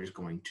Wyatt Teller is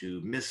going to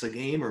miss a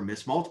game or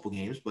miss multiple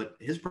games, but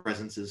his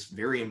presence is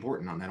very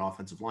important on that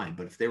offensive line.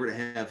 But if they were to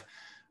have,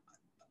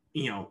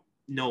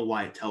 no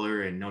Wyatt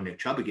Teller and no Nick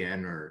Chubb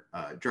again, or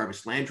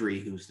Jarvis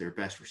Landry, who's their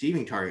best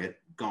receiving target,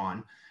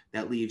 gone,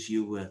 that leaves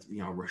you with,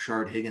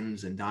 Rashard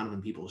Higgins and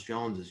Donovan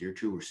Peoples-Jones as your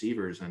two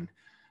receivers. And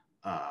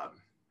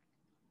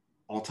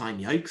all-time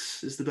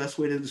yikes is the best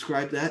way to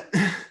describe that.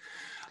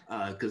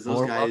 Because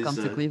those guys.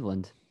 Welcome to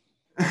Cleveland.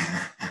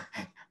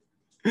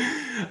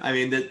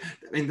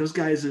 Those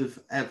guys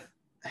have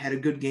had a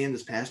good game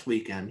this past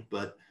weekend,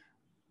 but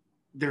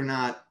they're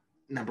not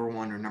number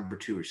one or number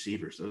two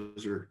receivers.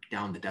 Those are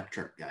down the depth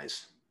chart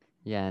guys.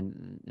 Yeah,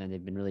 and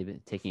they've been really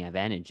taking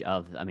advantage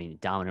of,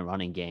 dominant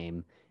running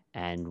game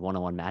and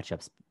one-on-one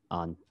matchups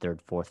on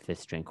third, fourth, fifth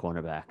string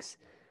cornerbacks.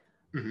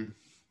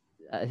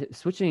 Mm-hmm.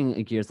 Switching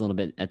gears a little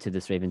bit to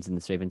this Ravens and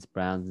this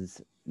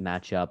Ravens-Browns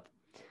matchup,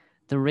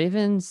 the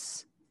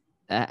Ravens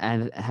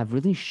have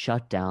really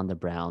shut down the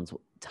Browns'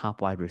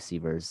 top wide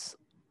receivers.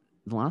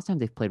 The last time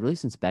they've played, really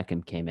since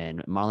Beckham came in,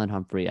 Marlon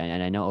Humphrey,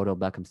 and I know Odell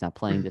Beckham's not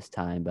playing this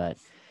time, but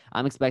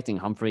I'm expecting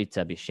Humphrey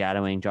to be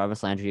shadowing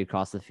Jarvis Landry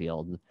across the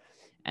field.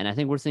 And I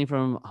think we're seeing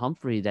from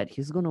Humphrey that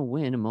he's going to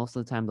win most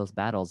of the time those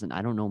battles. And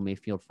I don't know,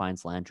 Mayfield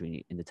finds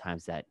Landry in the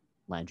times that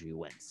Landry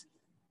wins.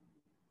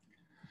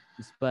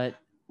 But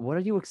what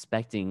are you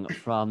expecting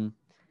from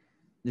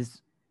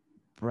this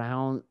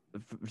Browns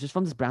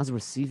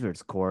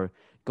receivers core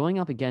going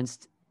up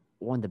against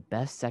one of the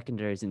best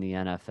secondaries in the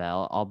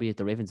NFL, albeit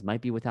the Ravens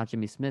might be without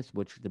Jimmy Smith,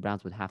 which the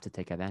Browns would have to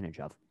take advantage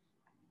of?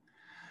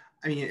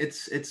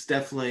 It's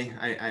definitely,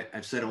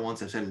 I've said it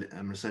once, I'm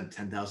going to say it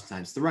 10,000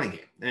 times, the running game.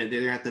 And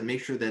they're going to have to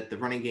make sure that the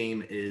running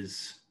game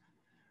is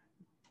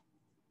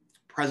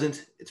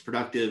present, it's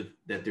productive,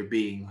 that they're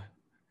being,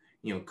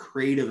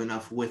 creative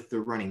enough with the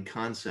running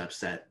concepts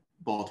that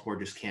Baltimore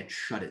just can't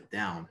shut it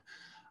down.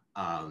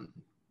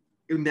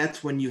 And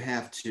that's when you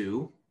have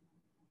to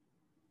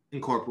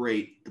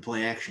incorporate the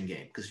play action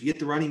game, because if you get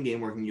the running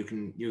game working, you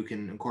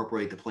can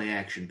incorporate the play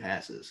action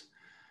passes.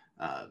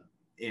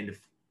 And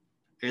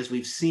as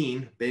we've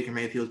seen, Baker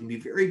Mayfield can be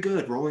very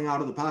good rolling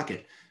out of the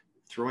pocket,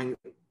 throwing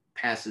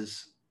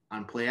passes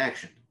on play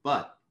action.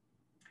 But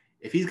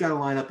if he's got to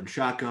line up in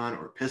shotgun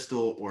or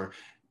pistol, or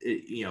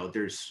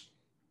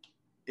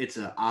it's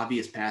an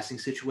obvious passing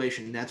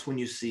situation, that's when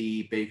you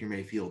see Baker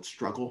Mayfield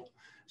struggle.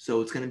 So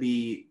it's going to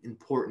be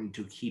important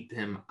to keep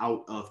him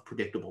out of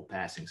predictable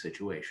passing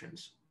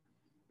situations,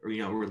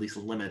 or at least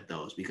limit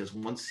those, because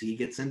once he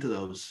gets into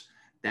those,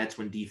 that's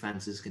when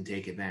defenses can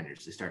take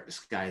advantage. They start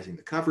disguising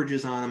the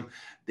coverages on him.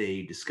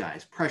 They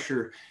disguise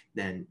pressure.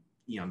 Then,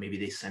 maybe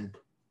they send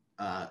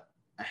a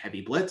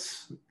heavy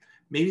blitz.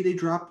 Maybe they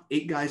drop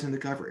 8 guys in the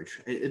coverage.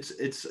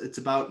 It's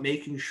about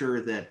making sure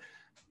that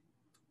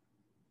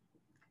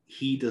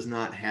he does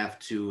not have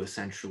to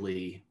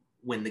essentially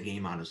win the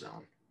game on his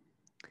own.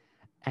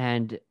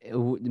 And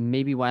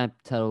maybe Wyatt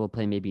Teller will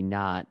play, maybe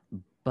not.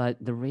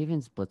 But the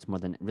Ravens blitz more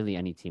than really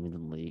any team in the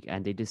league,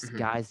 and they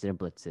disguise their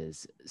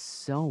blitzes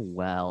so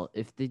well.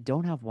 If they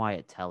don't have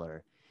Wyatt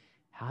Teller,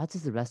 how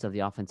does the rest of the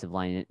offensive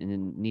line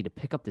need to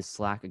pick up this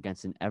slack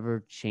against an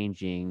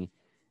ever-changing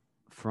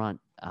front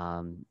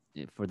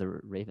for the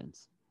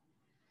Ravens?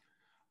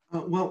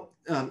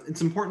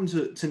 It's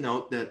important to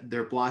note that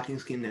their blocking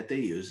scheme that they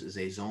use is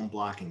a zone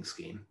blocking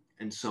scheme,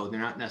 and so they're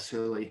not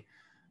necessarily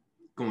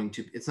going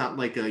to. It's not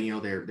like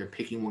they're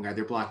picking one guy.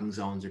 They're blocking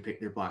zones.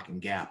 They're blocking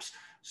gaps.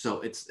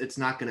 So it's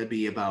not going to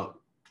be about,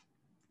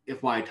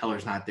 if Wyatt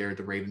Teller's not there,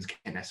 the Ravens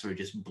can't necessarily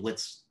just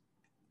blitz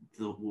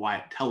the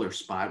Wyatt Teller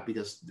spot,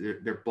 because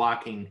they're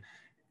blocking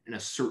in a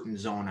certain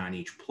zone on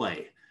each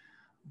play.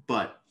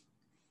 But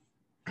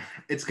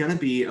it's going to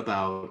be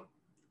about,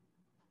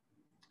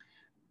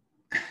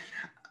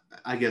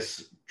 I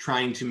guess,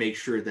 trying to make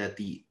sure that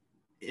the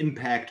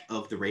impact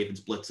of the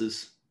Ravens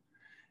blitzes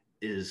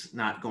is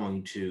not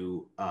going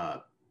to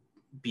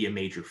be a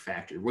major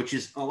factor, which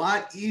is a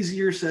lot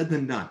easier said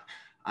than done.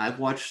 I've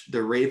watched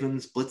the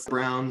Ravens blitz the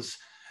Browns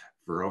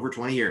for over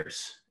 20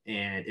 years,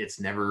 and it's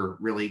never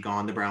really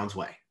gone the Browns'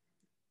 way.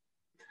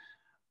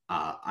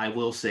 I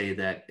will say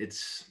that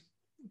it's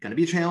going to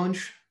be a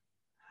challenge.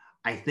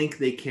 I think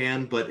they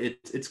can, but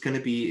it's going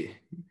to be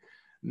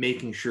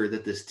making sure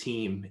that this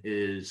team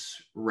is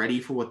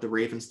ready for what the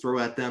Ravens throw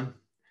at them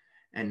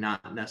and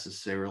not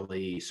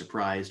necessarily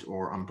surprised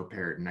or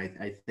unprepared. And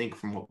I think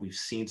from what we've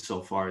seen so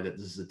far, that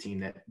this is a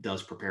team that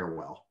does prepare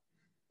well.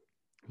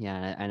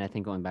 Yeah, and I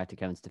think going back to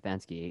Kevin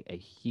Stefanski, a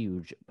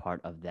huge part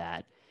of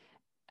that.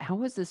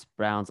 How has this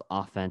Browns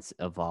offense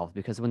evolved?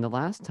 Because when the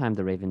last time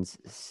the Ravens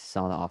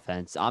saw the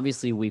offense,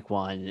 obviously week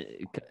 1,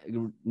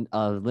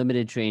 a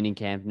limited training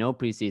camp, no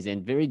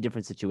preseason, very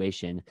different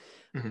situation.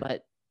 Mm-hmm.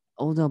 But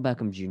Odell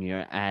Beckham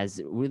Jr. as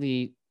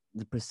really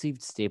the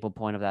perceived staple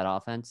point of that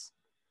offense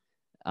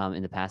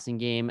in the passing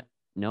game.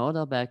 No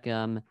Odell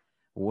Beckham,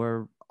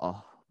 we're a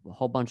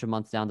whole bunch of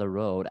months down the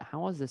road.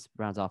 How has this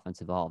Browns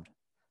offense evolved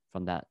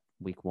from that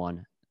week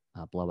 1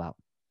 blowout?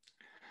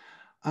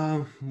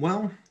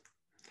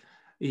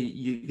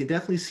 You can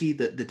definitely see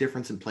the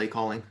difference in play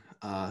calling.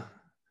 Kevin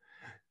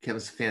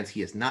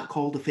Stefanski has not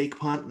called a fake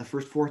punt in the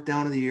first 4th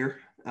down of the year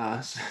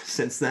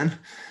since then.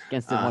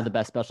 Against one of the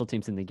best special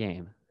teams in the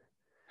game.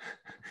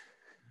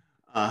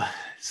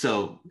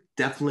 So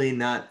definitely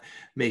not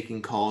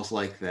making calls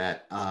like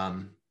that.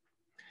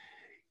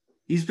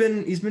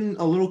 he's been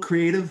a little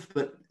creative,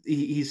 but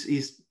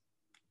he's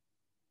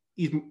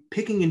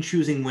picking and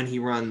choosing when he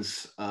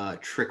runs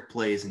trick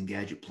plays and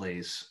gadget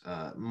plays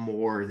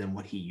more than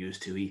what he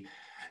used to.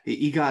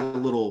 He got a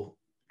little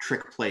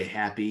trick play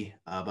happy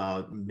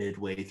about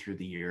midway through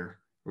the year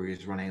where he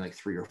was running like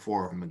 3 or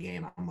 4 of them a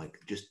game. I'm like,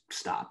 just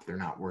stop. They're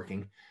not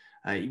working.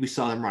 We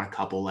saw them run a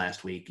couple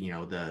last week,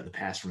 the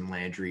pass from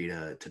Landry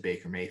to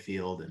Baker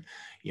Mayfield and,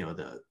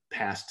 the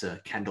pass to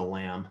Kendall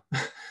Lamb,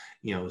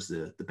 was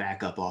the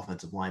backup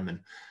offensive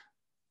lineman.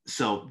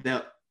 So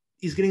that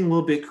he's getting a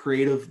little bit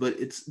creative, but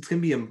it's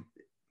going to be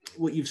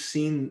what you've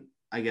seen,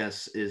 I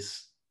guess,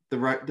 is the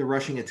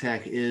rushing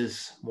attack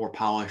is more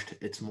polished.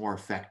 It's more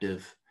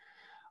effective.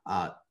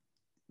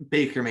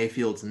 Baker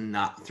Mayfield's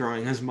not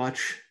throwing as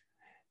much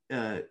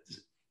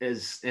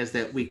as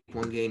that week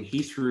 1 game.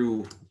 He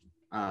threw,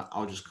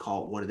 I'll just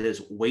call it what it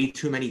is, way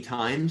too many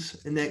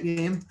times in that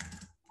game.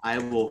 I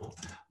will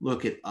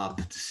look it up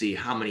to see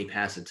how many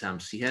pass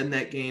attempts he had in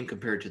that game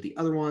compared to the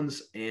other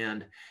ones.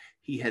 And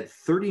he had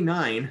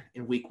 39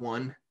 in week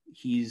 1.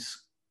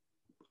 He's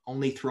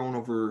only thrown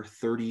over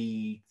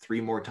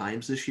 33 more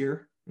times this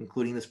year,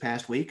 including this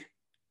past week.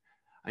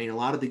 I mean, a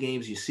lot of the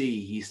games you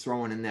see, he's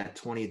throwing in that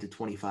 20 to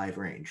 25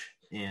 range.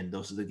 And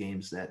those are the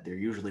games that they're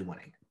usually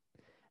winning.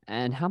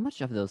 And how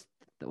much of those,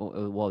 what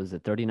was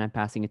it, 39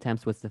 passing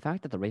attempts, was the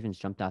fact that the Ravens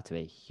jumped out to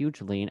a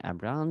huge lead at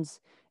Browns?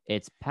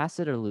 It's pass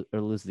it or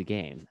lose the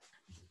game.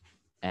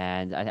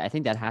 And I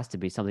think that has to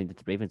be something that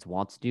the Ravens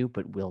want to do,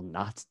 but will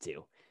not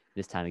do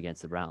this time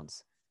against the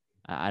Browns.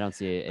 I don't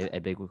see a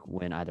big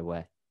win either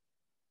way.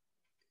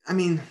 I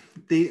mean,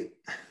 the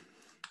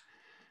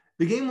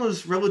game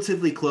was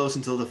relatively close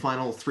until the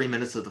final 3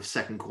 minutes of the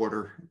second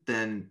quarter.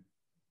 Then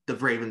the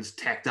Ravens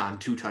tacked on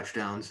 2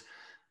 touchdowns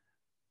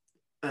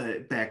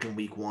back in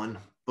week 1.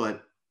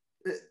 But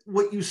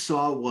what you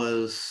saw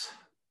was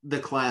the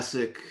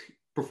classic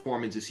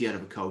performance you see out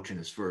of a coach in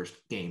his first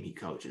game he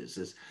coaches.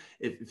 Is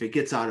if it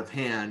gets out of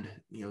hand,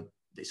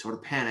 they sort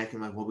of panic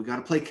and like, well, we got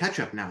to play catch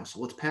up now.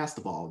 So let's pass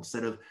the ball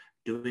instead of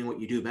doing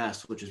what you do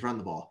best, which is run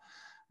the ball.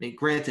 I mean,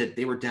 granted,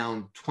 they were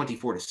down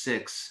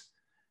 24-6,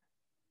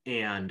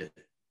 and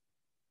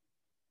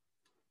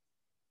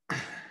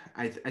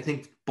I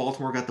think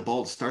Baltimore got the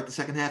ball to start the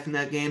second half in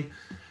that game.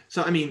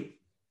 So, I mean,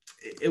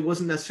 it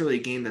wasn't necessarily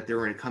a game that they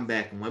were going to come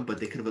back and win, but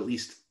they could have at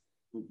least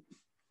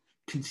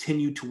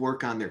continued to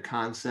work on their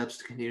concepts,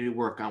 to continue to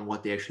work on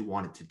what they actually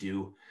wanted to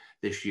do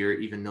this year,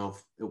 even though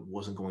it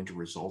wasn't going to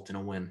result in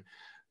a win.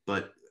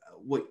 But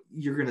what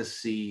you're going to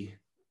see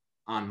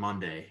on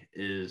Monday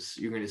is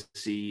you're going to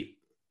see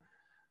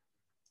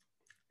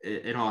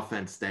an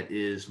offense that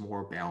is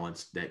more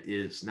balanced, that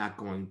is not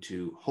going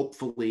to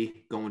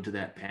hopefully go into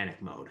that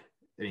panic mode.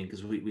 I mean,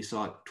 because we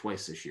saw it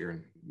twice this year,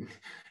 and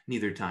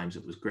neither times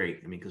it was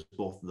great. I mean, because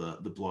both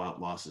the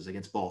blowout losses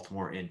against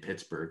Baltimore and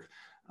Pittsburgh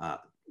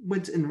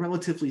went in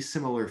relatively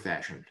similar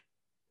fashion.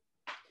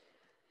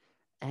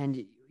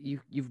 And you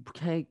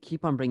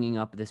keep on bringing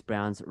up this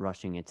Browns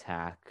rushing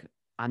attack.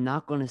 I'm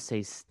not going to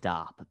say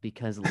stop,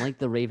 because like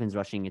the Ravens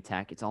rushing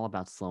attack, it's all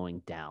about slowing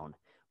down.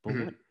 But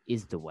what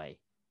is the way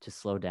to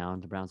slow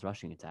down the Browns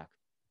rushing attack?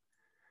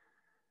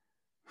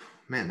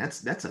 Man,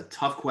 that's a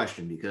tough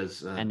question,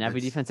 because and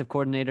every defensive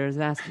coordinator is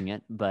asking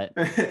it, but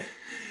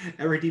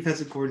every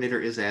defensive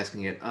coordinator is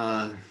asking it.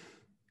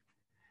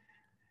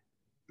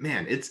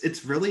 Man,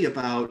 it's really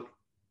about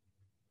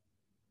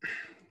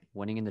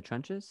winning in the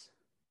trenches.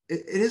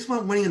 It is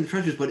about winning in the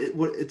trenches, but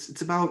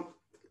it's about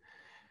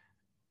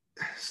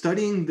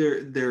studying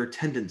their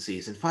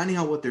tendencies and finding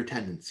out what their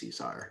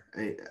tendencies are.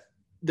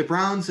 The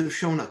Browns have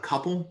shown a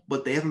couple,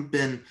 but they haven't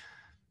been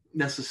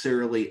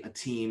necessarily a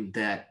team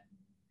that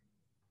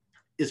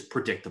is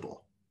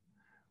predictable.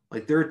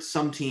 Like, there are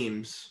some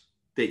teams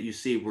that you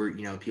see where,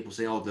 people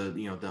say, oh,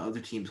 the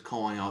other team's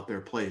calling out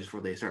their plays before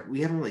they start.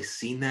 We haven't really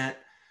seen that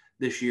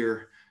this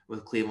year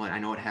with Cleveland. I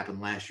know it happened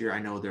last year. I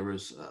know there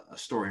was a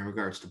story in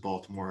regards to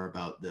Baltimore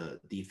about the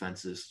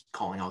defenses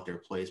calling out their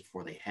plays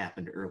before they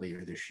happened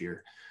earlier this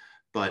year.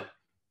 But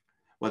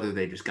whether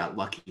they just got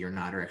lucky or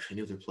not, or actually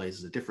knew their plays,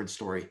 is a different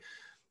story.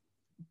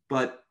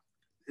 But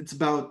it's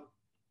about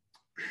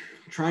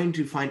trying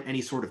to find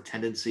any sort of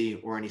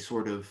tendency or any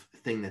sort of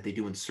thing that they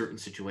do in certain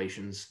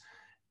situations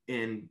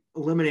and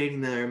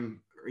eliminating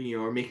them,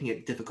 or making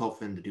it difficult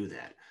for them to do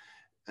that.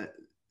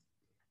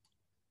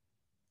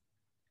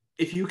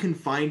 If you can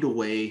find a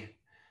way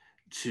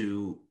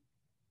to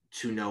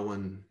know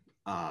when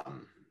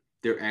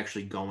they're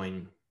actually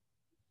going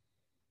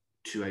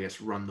to, I guess,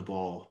 run the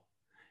ball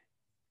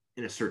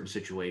in a certain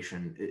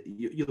situation,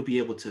 you'll be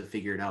able to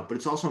figure it out. But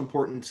it's also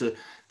important to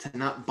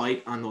not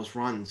bite on those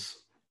runs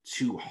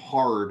too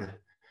hard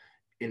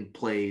in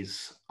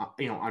plays,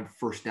 on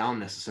first down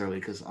necessarily,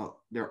 because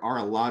there are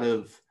a lot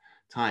of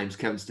times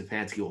Kevin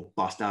Stefanski will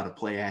bust out a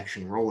play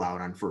action rollout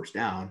on first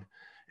down,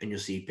 and you'll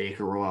see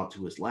Baker roll out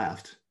to his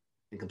left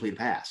and complete a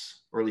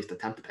pass, or at least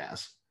attempt a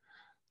pass.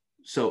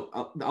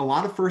 So a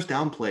lot of first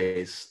down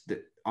plays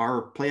that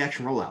are play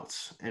action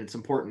rollouts, and it's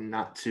important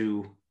not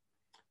to,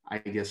 I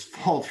guess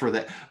fall for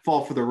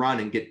the run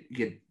and get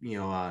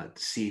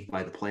deceived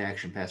by the play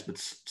action pass. But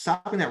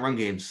stopping that run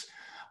game's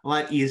a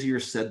lot easier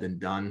said than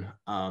done.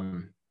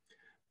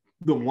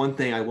 The one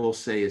thing I will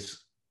say is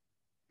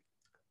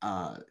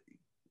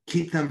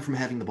keep them from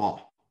having the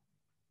ball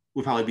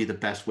would probably be the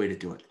best way to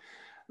do it.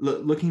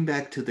 Looking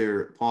back to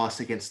their loss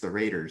against the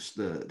Raiders,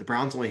 the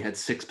Browns only had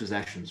 6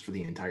 possessions for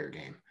the entire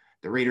game.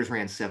 The Raiders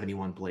ran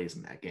 71 plays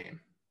in that game.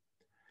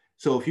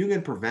 So if you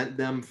can prevent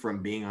them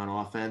from being on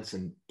offense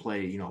and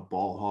play,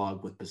 ball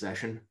hog with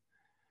possession,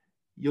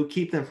 you'll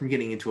keep them from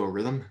getting into a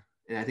rhythm.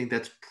 And I think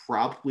that's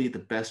probably the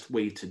best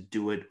way to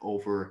do it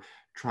over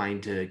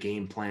trying to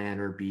game plan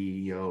or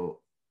be,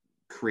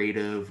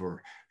 creative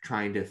or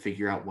trying to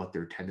figure out what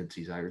their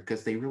tendencies are,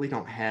 because they really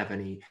don't have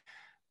any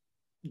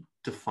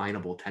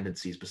definable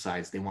tendencies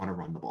besides they want to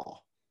run the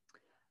ball.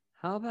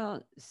 How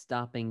about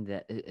stopping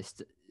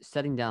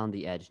setting down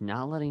the edge,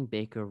 not letting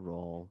Baker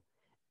roll,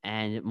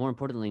 and more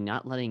importantly,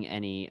 not letting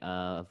any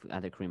of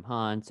either Kareem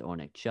Hunt or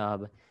Nick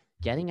Chubb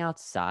getting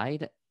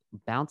outside,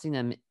 bouncing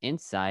them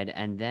inside,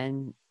 and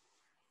then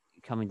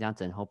coming down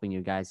to and hoping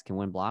you guys can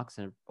win blocks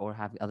or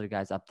have other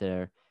guys up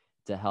there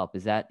to help?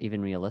 Is that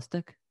even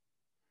realistic?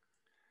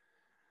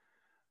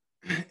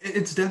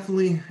 It's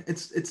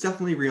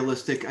definitely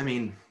realistic. I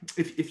mean,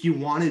 if you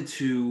wanted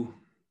to,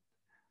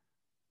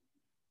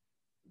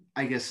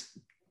 I guess,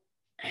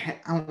 I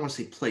don't want to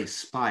say play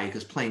spy,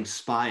 because playing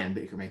spy on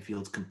Baker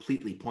Mayfield is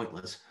completely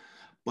pointless.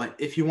 But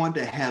if you want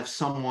to have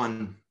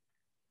someone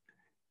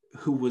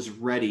who was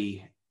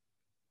ready,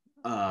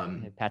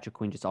 Patrick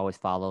Queen just always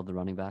follow the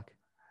running back.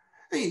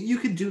 You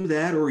could do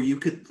that, or you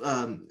could.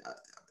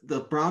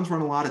 The Browns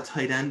run a lot of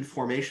tight end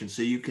formation,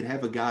 so you could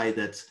have a guy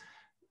that's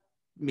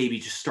maybe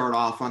just start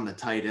off on the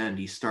tight end.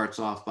 He starts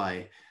off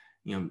by,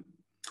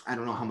 I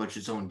don't know how much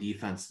zone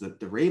defense that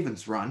the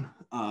Ravens run,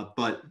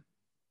 but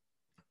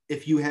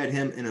if you had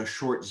him in a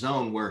short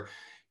zone where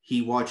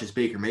he watches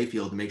Baker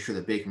Mayfield to make sure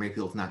that Baker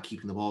Mayfield's not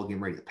keeping the ball,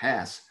 getting ready to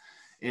pass,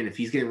 and if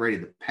he's getting ready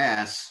to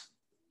pass,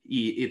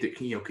 he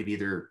could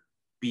either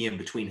be in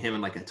between him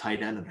and like a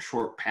tight end and a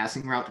short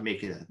passing route to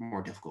make it a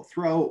more difficult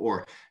throw,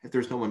 or if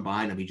there's no one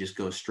behind him, he just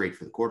goes straight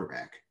for the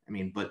quarterback. I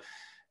mean, but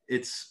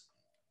it's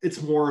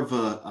more of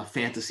a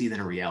fantasy than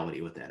a reality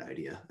with that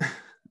idea.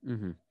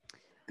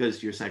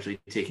 Because you're essentially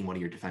taking one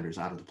of your defenders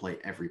out of the play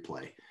every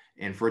play.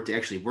 And for it to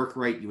actually work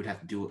right, you would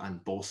have to do it on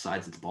both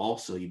sides of the ball.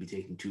 So you'd be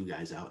taking 2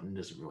 guys out, and it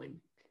doesn't really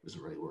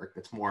work.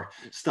 That's more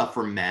stuff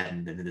for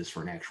Madden than it is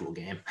for an actual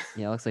game.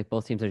 Yeah, it looks like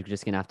both teams are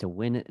just going to have to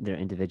win their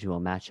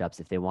individual matchups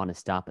if they want to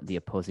stop the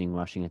opposing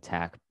rushing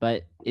attack.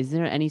 But is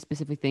there any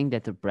specific thing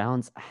that the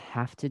Browns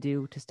have to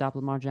do to stop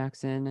Lamar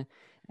Jackson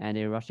and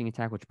a rushing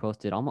attack which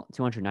posted almost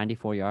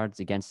 294 yards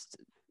against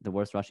the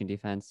worst rushing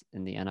defense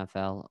in the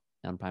NFL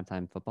on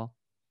primetime football?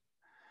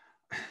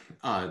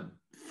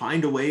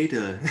 Find a way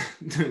to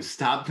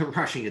stop the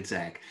rushing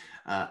attack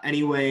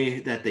any way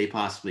that they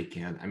possibly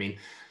can. I mean,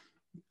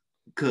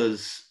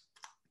 because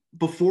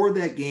before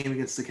that game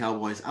against the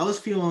Cowboys, I was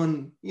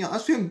feeling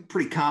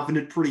pretty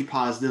confident, pretty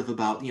positive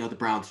about, the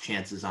Browns'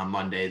 chances on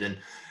Monday. Then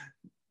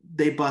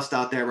they bust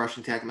out that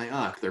rushing attack. I'm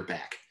like, they're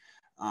back.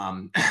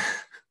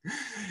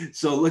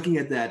 So looking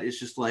at that, it's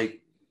just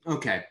like,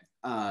 okay,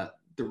 the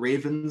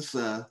Ravens,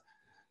 they're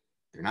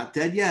not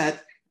dead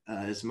yet,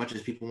 as much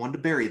as people wanted to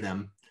bury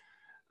them.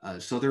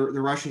 So the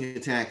rushing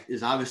attack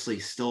is obviously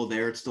still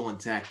there. It's still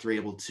intact. They're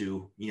able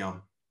to,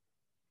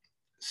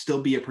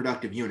 still be a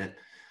productive unit.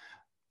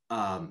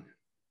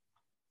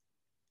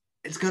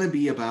 It's going to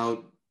be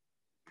about,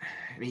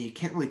 I mean, you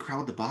can't really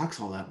crowd the box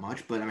all that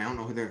much, but I mean, I don't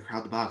know who they're going to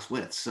crowd the box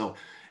with. So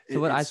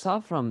what I saw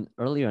from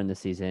earlier in the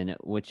season,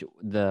 which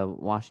the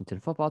Washington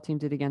football team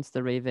did against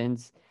the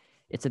Ravens,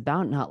 it's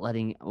about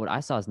what I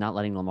saw is not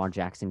letting Lamar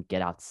Jackson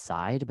get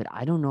outside, but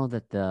I don't know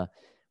that the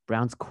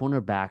Browns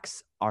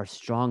cornerbacks are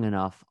strong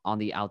enough on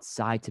the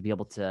outside to be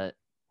able to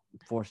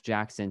force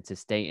Jackson to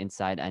stay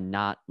inside and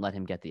not let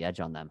him get the edge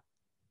on them.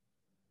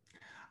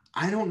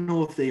 I don't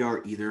know if they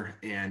are either.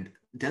 And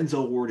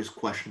Denzel Ward is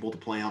questionable to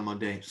play on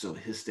Monday, so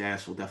his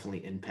status will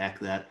definitely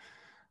impact that.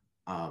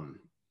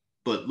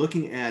 But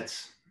looking at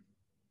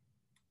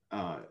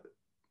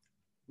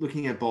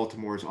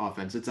Baltimore's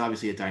offense, it's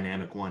obviously a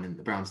dynamic one, and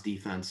the Browns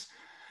defense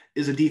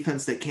is a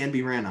defense that can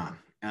be ran on,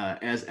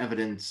 as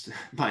evidenced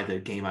by the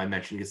game I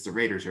mentioned against the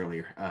Raiders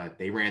earlier.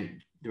 They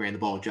ran the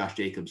ball with Josh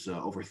Jacobs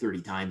over 30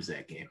 times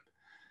that game.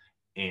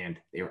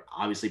 And they were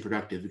obviously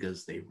productive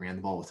because they ran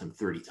the ball with him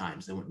 30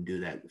 times. They wouldn't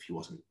do that if he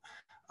wasn't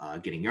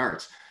getting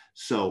yards.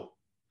 So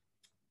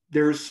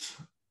it's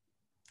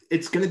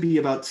going to be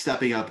about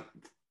stepping up,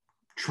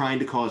 trying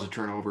to cause a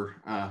turnover.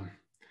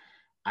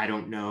 I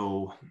don't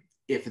know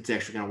if it's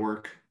actually going to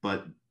work,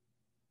 but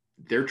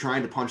they're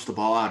trying to punch the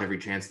ball out every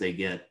chance they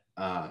get.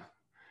 And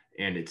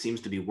it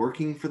seems to be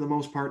working for the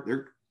most part.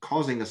 They're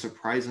causing a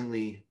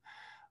surprising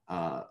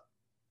number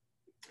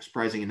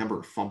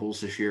of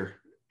fumbles this year,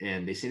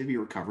 and they seem to be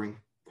recovering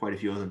quite a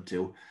few of them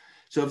too.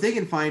 So if they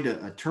can find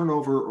a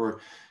turnover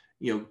or,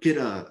 get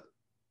a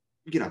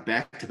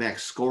back-to-back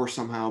score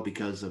somehow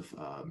because of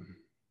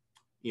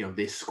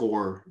they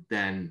score,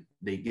 then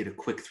they get a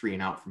quick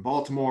 3-and-out from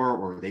Baltimore,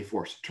 or they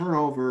force a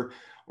turnover,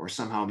 or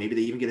somehow maybe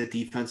they even get a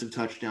defensive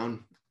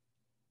touchdown.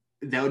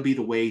 That would be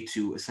the way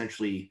to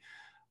essentially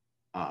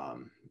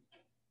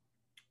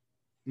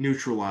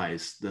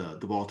neutralize the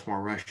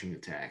Baltimore rushing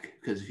attack.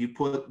 Because if you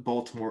put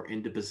Baltimore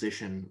into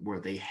position where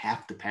they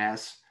have to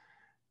pass,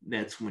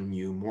 that's when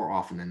you more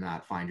often than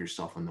not find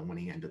yourself on the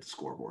winning end of the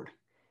scoreboard.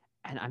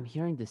 And I'm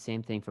hearing the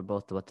same thing for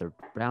both what the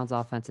Browns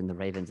offense and the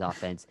Ravens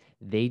offense.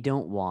 They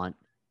don't want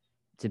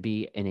to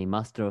be in a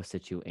must-throw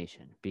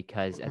situation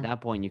because at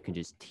that point you can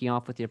just tee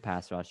off with your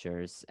pass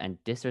rushers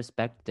and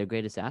disrespect their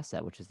greatest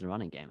asset, which is the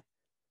running game.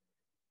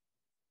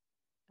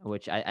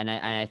 Which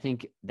I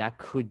think that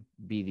could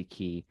be the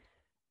key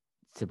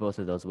to both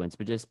of those wins.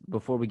 But just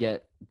before we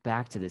get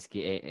back to this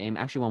game,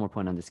 actually one more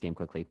point on this game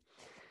quickly.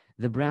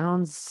 The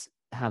Browns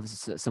have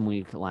some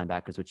weak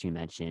linebackers, which you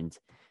mentioned.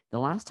 The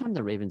last time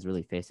the Ravens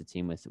really faced a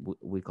team with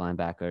weak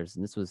linebackers,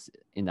 and this was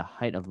in the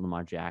height of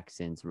Lamar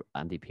Jackson's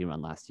MVP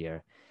run last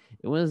year,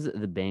 it was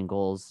the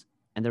Bengals,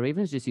 and the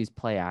Ravens just used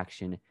play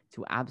action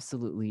to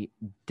absolutely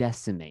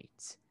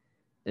decimate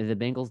the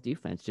Bengals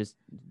defense. Just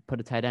put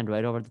a tight end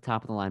right over the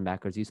top of the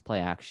linebackers, use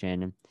play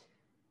action.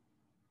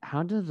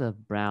 How do the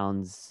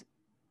Browns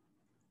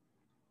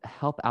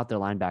help out their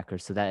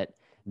linebackers so that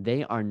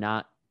they are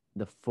not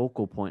the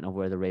focal point of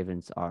where the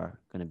Ravens are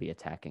going to be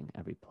attacking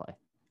every play?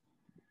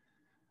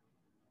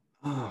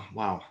 Oh,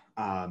 wow.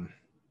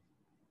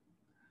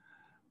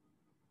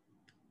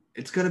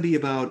 It's going to be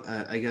about,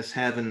 I guess,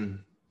 having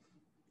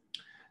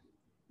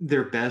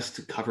their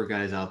best cover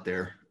guys out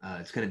there.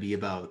 It's going to be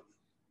about,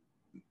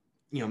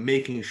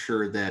 making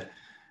sure that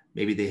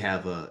maybe they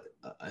have a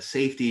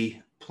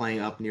safety playing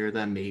up near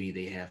them. Maybe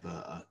they have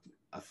a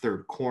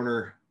third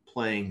corner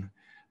playing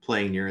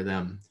near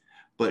them.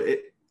 But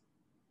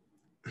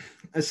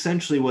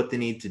essentially what they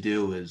need to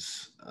do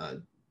is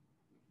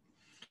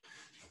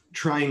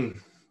try and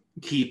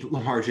keep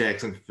Lamar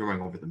Jackson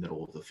throwing over the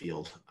middle of the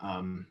field.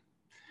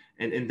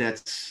 And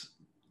that's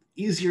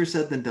easier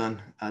said than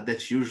done.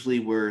 That's usually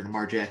where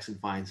Lamar Jackson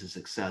finds his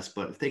success.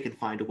 But if they can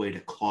find a way to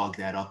clog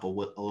that up a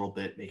little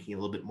bit, making it a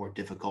little bit more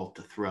difficult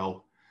to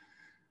throw,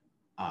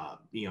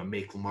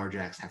 make Lamar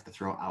Jackson have to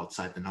throw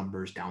outside the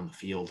numbers down the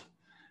field,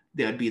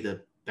 that'd be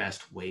the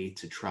best way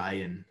to try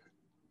and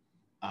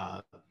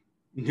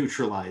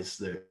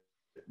neutralize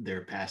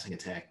their passing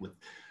attack with,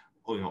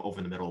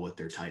 over the middle with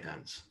their tight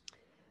ends.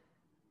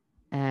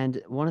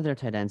 And one of their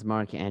tight ends,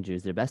 Mark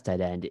Andrews, their best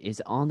tight end,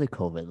 is on the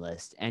COVID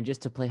list. And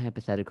just to play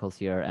hypotheticals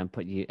here and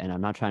and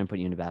I'm not trying to put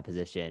you in a bad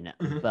position,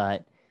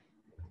 but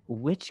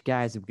which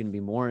guys are going to be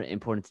more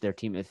important to their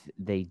team if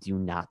they do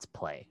not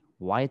play?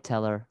 Wyatt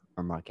Teller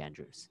or Mark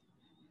Andrews?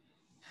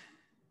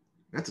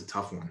 That's a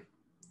tough one.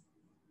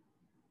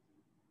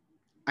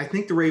 I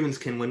think the Ravens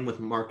can win with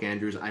Mark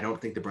Andrews. I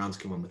don't think the Browns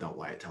can win without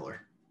Wyatt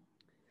Teller.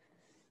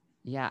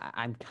 Yeah,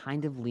 I'm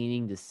kind of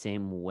leaning the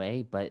same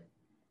way, but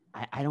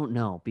I don't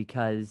know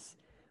because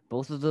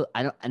both of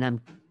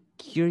I'm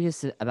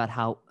curious about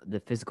how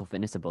the physical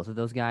fitness of both of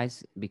those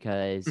guys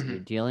because you're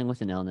dealing with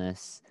an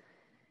illness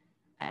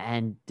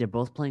and they're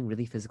both playing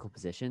really physical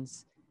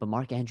positions, but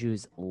Mark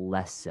Andrews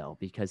less so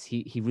because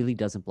he really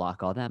doesn't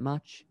block all that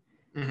much.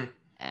 And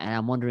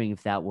I'm wondering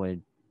if that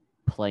would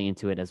play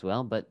into it as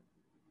well. But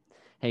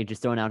hey,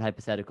 just throwing out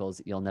hypotheticals,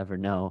 you'll never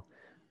know,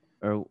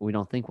 or we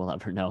don't think we'll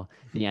ever know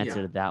the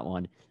answer to that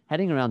one.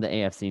 Heading around the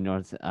AFC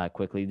North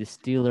quickly, the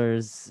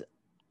Steelers,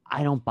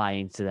 I don't buy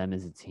into them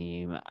as a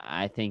team.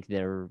 I think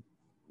they're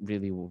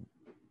really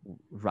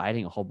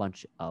riding a whole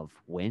bunch of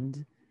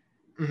wind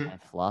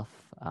and fluff.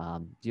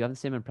 Do you have the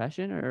same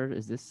impression, or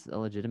is this a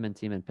legitimate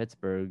team in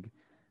Pittsburgh?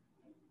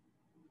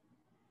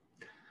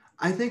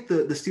 I think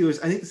the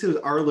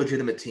Steelers are a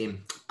legitimate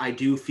team. I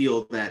do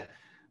feel that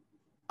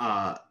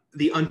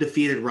the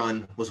undefeated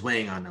run was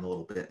weighing on them a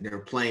little bit. They were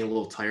playing a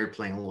little tired,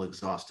 playing a little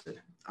exhausted.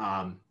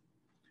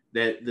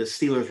 That the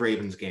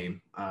Steelers-Ravens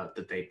game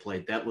that they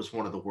played, that was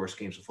one of the worst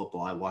games of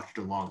football I watched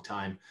in a long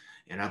time.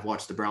 And I've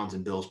watched the Browns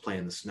and Bills play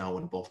in the snow,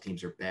 and both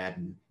teams are bad,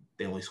 and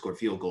they only scored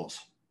field goals.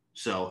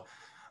 So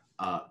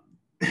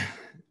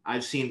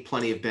I've seen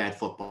plenty of bad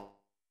football.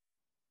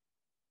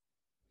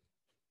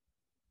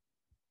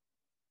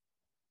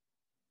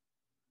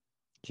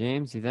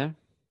 James, you there?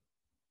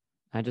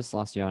 I just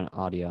lost you on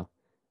audio.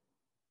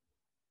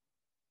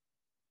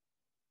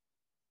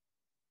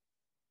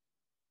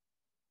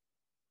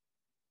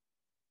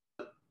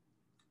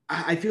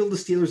 I feel the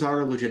Steelers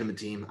are a legitimate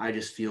team. I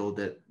just feel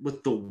that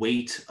with the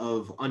weight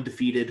of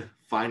undefeated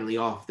finally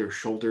off their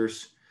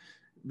shoulders,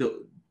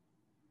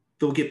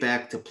 they'll get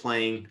back to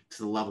playing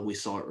to the level we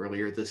saw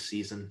earlier this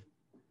season.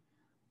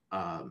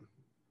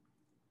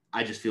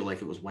 I just feel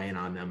like it was weighing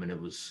on them and it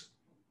was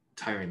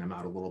tiring them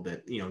out a little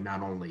bit,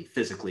 not only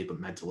physically, but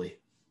mentally.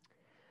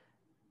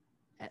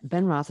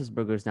 Ben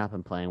Roethlisberger's not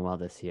been playing well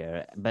this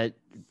year, but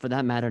for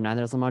that matter,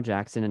 neither has Lamar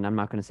Jackson, and I'm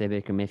not going to say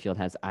Baker Mayfield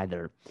has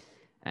either.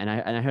 And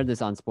I heard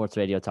this on Sports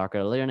Radio Talk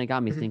earlier, and it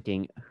got me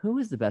thinking, who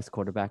is the best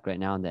quarterback right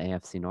now in the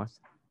AFC North?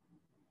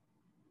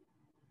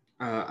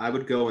 I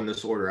would go in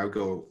this order. I would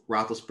go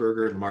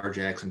Roethlisberger, Lamar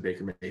Jackson,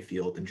 Baker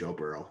Mayfield, and Joe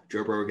Burrow.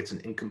 Joe Burrow gets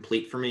an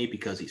incomplete for me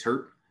because he's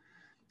hurt.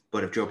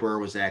 But if Joe Burrow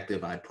was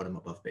active, I'd put him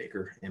above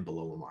Baker and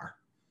below Lamar.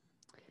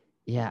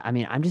 Yeah, I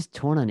mean, I'm just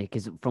torn on it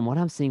because from what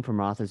I'm seeing from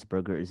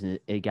Roethlisberger is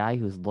a guy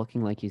who's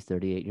looking like he's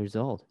 38 years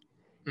old.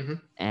 Mm-hmm.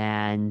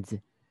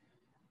 And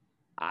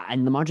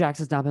Lamar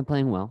Jackson's not been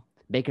playing well.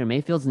 Baker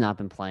Mayfield's not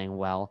been playing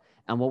well.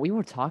 And what we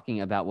were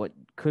talking about, what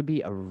could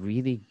be a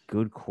really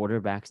good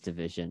quarterbacks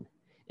division.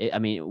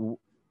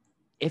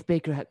 If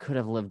Baker could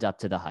have lived up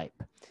to the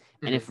hype,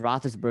 and if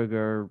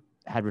Roethlisberger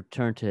had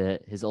returned to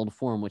his old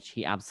form, which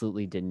he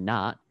absolutely did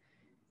not,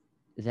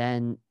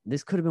 then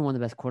this could have been one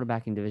of the best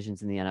quarterbacking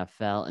divisions in the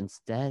NFL.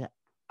 Instead,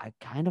 I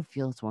kind of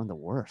feel it's one of the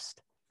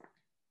worst.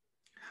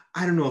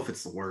 I don't know if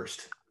it's the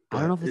worst. I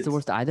don't know if it's the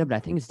worst either, but I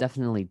think it's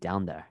definitely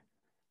down there.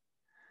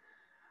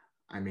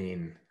 I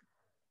mean,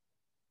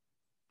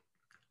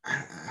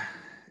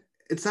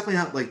 it's definitely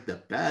not like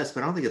the best,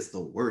 but I don't think it's the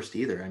worst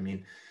either. I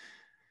mean,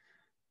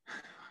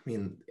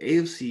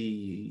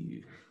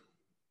 AFC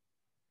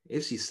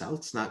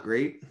South's not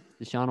great.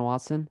 Deshaun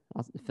Watson,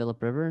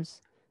 Phillip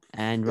Rivers,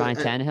 and Ryan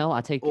Tannehill.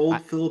 I take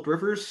Phillip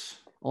Rivers.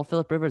 Old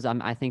Phillip Rivers.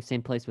 I think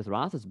same place with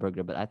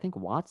Roethlisberger, but I think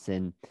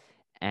Watson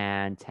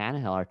and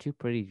Tannehill are two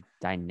pretty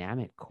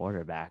dynamic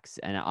quarterbacks.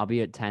 And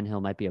albeit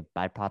Tannehill might be a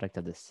byproduct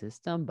of the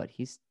system, but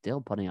he's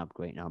still putting up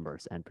great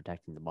numbers and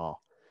protecting the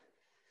ball.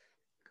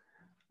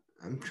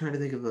 I'm trying to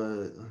think of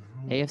a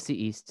AFC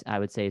East. I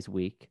would say is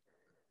weak.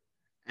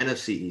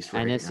 NFC East.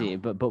 Right NFC,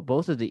 now. but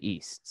both of the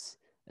Easts.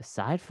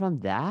 Aside from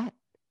that,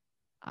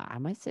 I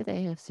might say the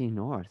AFC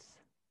North.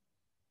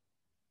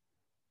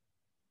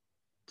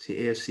 See,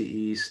 AFC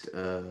East.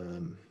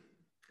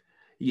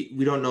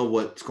 We don't know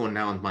what's going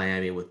on with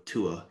Miami with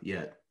Tua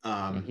yet.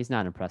 He's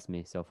not impressed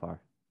me so far.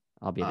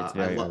 Albeit it's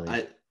very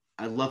early.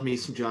 I love me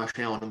some Josh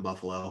Allen in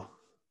Buffalo.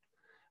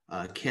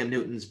 Cam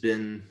Newton's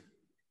been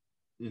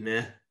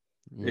meh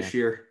this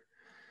year.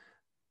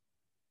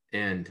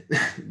 And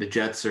the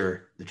Jets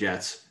are the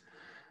Jets.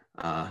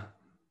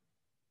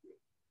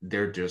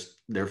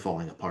 They're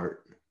falling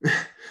apart.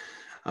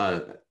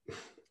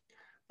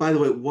 By the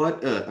way,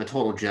 what a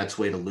total Jets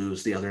way to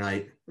lose the other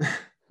night.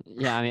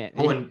 Yeah, I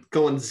mean,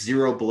 going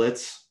zero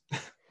blitz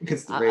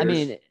against the Raiders. I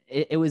mean,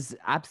 it was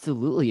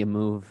absolutely a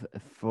move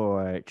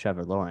for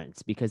Trevor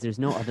Lawrence because there's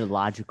no other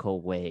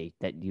logical way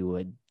that you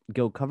would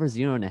go cover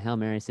zero in a Hail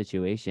Mary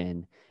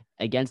situation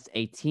against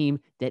a team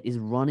that is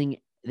running,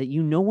 that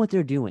you know what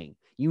they're doing.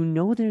 You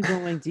know they're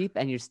going deep,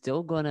 and you're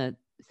still gonna.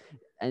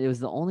 And it was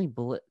the only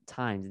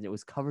times it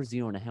was cover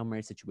zero in a Hail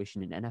Mary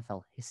situation in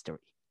NFL history.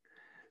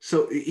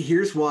 So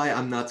here's why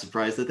I'm not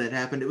surprised that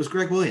happened. It was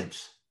Greg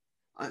Williams.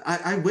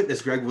 I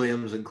witnessed Greg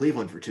Williams in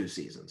Cleveland for 2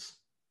 seasons.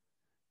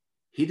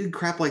 He did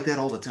crap like that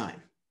all the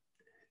time.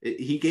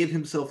 He gave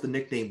himself the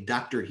nickname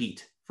Dr.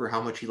 Heat for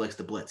how much he likes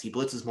to blitz. He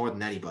blitzes more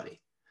than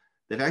anybody.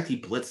 The fact he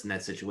blitzed in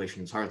that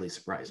situation is hardly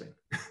surprising.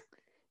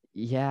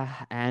 Yeah,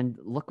 and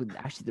look,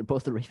 actually,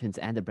 both the Ravens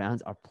and the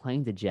Browns are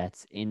playing the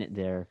Jets in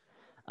their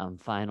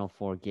final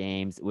 4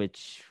 games,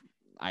 which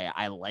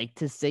I like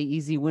to say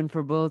easy win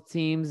for both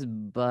teams,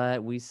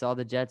 but we saw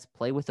the Jets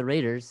play with the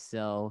Raiders,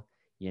 so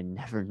you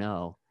never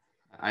know.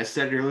 I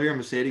said it earlier, I'm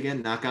going to say it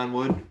again, knock on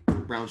wood,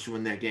 Browns should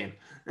win that game.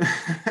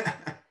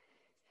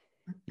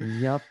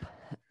 Yep.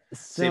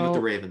 Same with the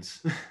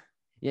Ravens.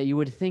 Yeah, you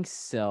would think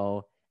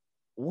so.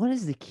 What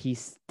is the key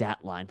stat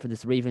line for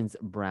this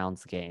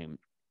Ravens-Browns game?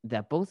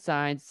 That both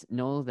sides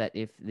know that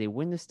if they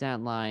win the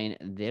stat line,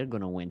 they're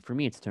going to win. For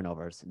me, it's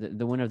turnovers.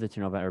 The winner of the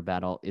turnover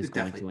battle is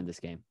going to win this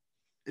game.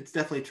 It's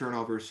definitely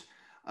turnovers.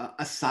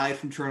 Aside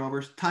from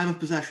turnovers, time of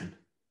possession.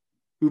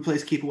 Who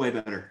plays keep away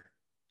better?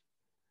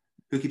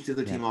 Who keeps the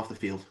other team off the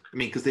field? I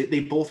mean, because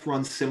they both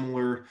run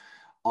similar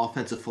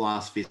offensive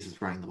philosophies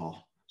as running the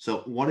ball. So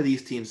one of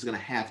these teams is going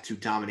to have to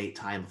dominate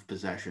time of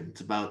possession. It's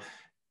about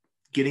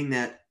getting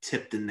that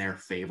tipped in their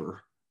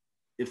favor.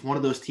 If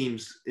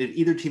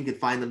either team could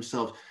find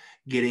themselves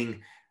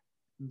getting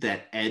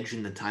that edge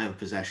in the time of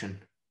possession,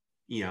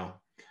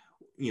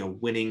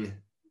 winning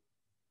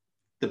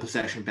the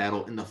possession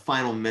battle in the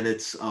final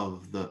minutes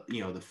of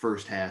the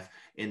first half,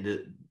 in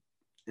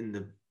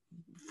the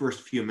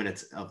first few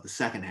minutes of the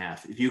second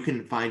half, if you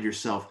can find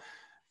yourself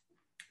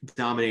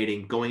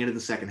dominating going into the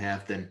second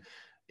half, then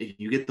if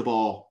you get the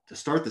ball to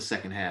start the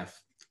second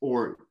half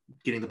or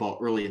getting the ball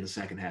early in the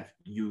second half,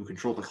 you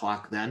control the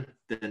clock then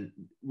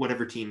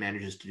whatever team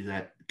manages to do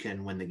that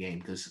can win the game.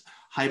 Because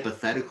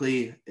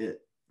hypothetically,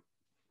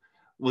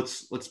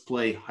 let's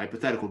play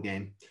hypothetical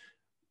game.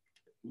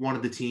 One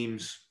of the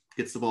teams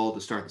gets the ball to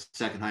start the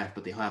second half,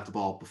 but they have the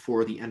ball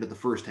before the end of the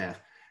first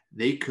half.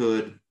 They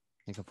could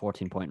make a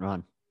 14-point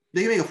run.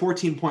 They can make a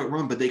 14-point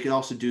run, but they could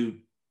also go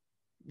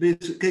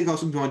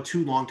on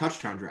 2 long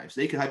touchdown drives.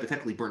 They could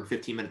hypothetically burn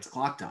 15 minutes of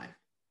clock time.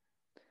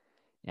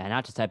 Yeah,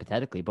 not just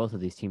hypothetically. Both of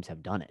these teams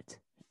have done it.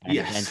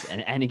 Yes.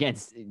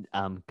 Against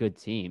good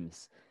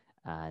teams.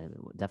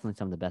 Definitely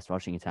some of the best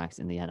rushing attacks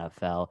in the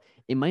NFL.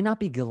 It might not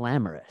be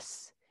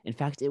glamorous. In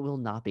fact, it will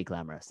not be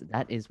glamorous.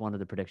 That is one of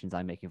the predictions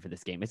I'm making for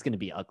this game. It's going to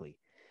be ugly.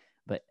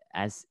 But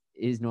as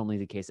is normally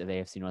the case of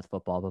AFC North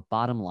football. But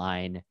bottom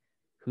line,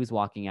 who's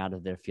walking out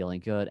of there feeling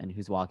good and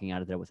who's walking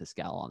out of there with a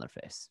scowl on their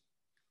face?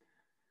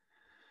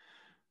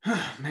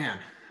 Man,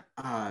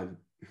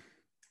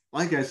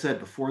 like I said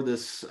before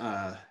this,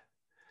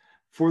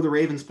 before the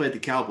Ravens played the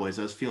Cowboys,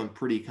 I was feeling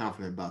pretty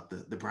confident about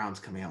the Browns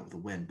coming out with a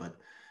win. But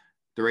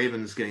the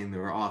Ravens getting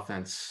their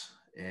offense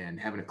and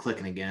having it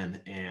clicking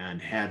again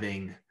and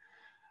having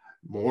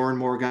more and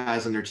more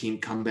guys on their team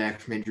come back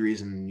from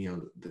injuries and,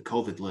 the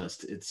COVID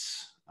list,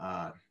 it's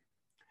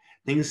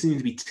things seem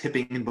to be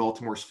tipping in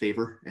Baltimore's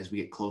favor as we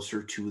get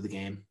closer to the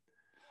game.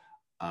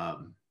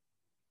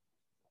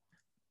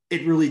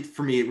 It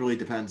really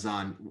depends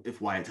on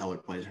if Wyatt Teller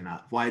plays or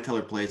not. If Wyatt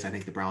Teller plays, I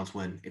think the Browns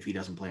win. If he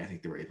doesn't play, I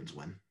think the Ravens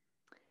win.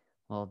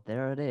 Well,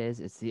 there it is.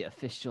 It's the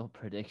official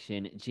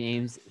prediction.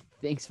 James,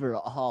 thanks for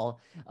all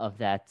of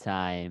that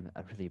time.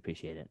 I really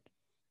appreciate it.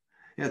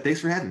 Yeah,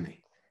 thanks for having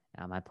me.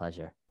 My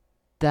pleasure.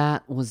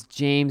 That was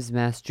James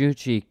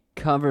Mastrucci,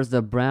 covers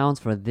the Browns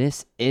for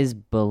This Is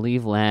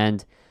Believe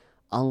Land.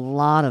 A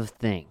lot of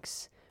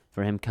thanks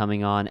for him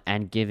coming on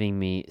and giving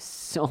me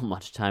so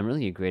much time.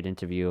 Really a great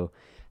interview.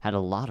 Had a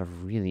lot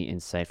of really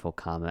insightful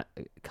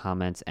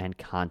comments and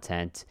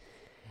content.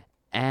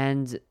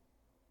 And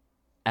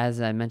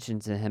as I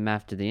mentioned to him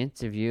after the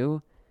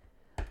interview,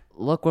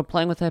 look, we're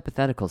playing with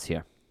hypotheticals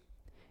here.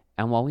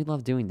 And while we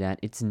love doing that,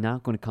 it's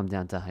not going to come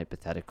down to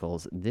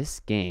hypotheticals. This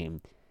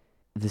game,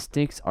 the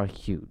stakes are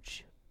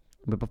huge.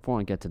 But before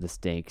I get to the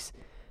stakes,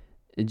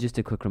 just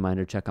a quick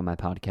reminder, check out my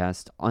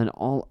podcast on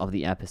all of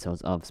the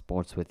episodes of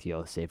Sports with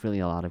Yosef. Really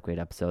a lot of great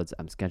episodes.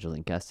 I'm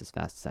scheduling guests as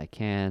fast as I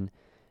can.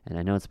 And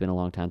I know it's been a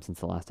long time since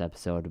the last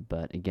episode,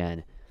 but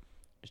again,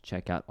 just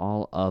check out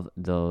all of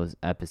those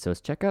episodes.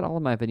 Check out all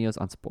of my videos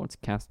on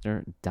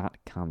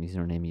sportscaster.com.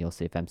 Username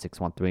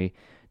YosefM613,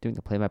 doing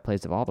the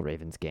play-by-plays of all the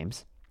Ravens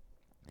games.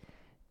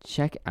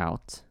 Check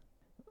out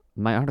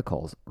my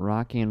articles,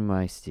 Rocky and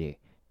Meisty,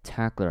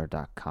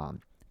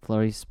 Tackler.com,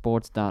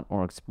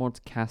 FlurrySports.org,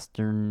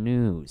 Sportscaster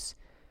News.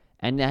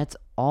 And that's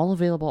all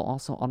available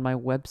also on my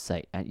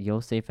website at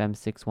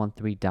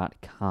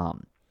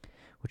YosefM613.com,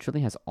 which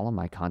really has all of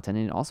my content,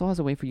 and it also has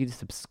a way for you to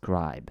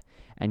subscribe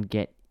and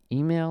get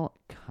email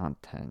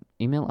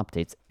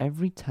updates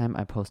every time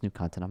I post new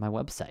content on my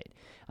website.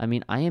 I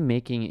mean, I am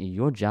making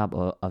your job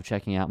of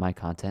checking out my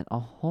content a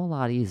whole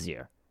lot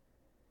easier.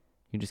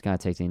 You just gotta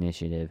take the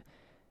initiative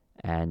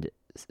and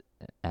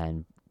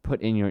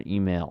put in your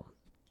email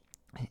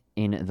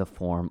in the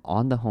form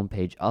on the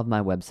homepage of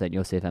my website,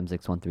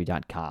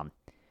 YosefM613.com,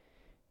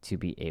 to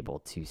be able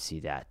to see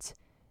that.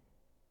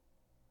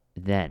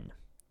 Then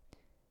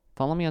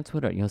follow me on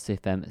Twitter at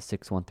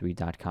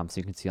YosefM613.com so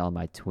you can see all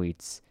my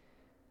tweets.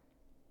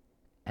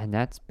 And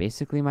that's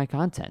basically my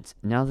content.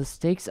 Now, the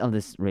stakes of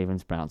this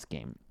Ravens-Browns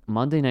game.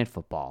 Monday Night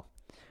Football.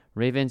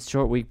 Ravens,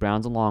 short week.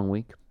 Browns, a long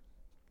week.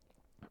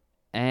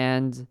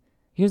 And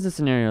here's the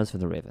scenarios for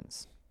the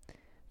Ravens.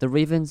 The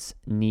Ravens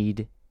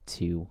need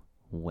to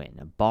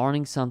win.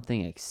 Barring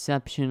something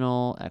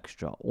exceptional,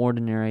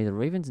 extraordinary, the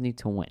Ravens need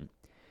to win.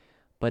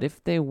 But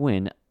if they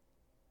win,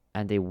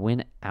 and they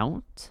win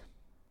out,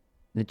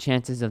 the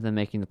chances of them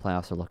making the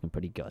playoffs are looking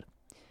pretty good.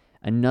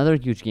 Another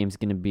huge game is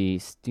going to be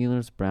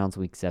Steelers-Browns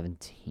Week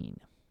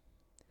 17.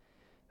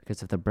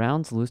 Because if the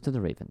Browns lose to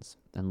the Ravens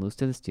and lose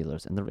to the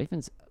Steelers and the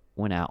Ravens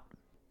win out,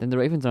 then the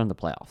Ravens are in the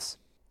playoffs.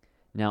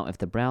 Now, if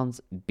the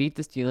Browns beat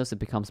the Steelers, it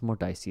becomes more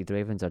dicey. The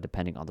Ravens are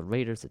depending on the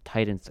Raiders, the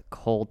Titans, the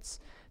Colts,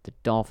 the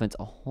Dolphins,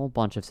 a whole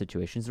bunch of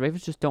situations the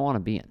Ravens just don't want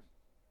to be in.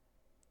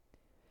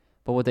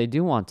 But what they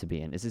do want to be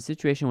in is a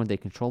situation where they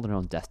control their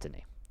own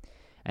destiny.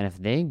 And if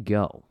they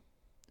go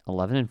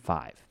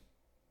 11-5,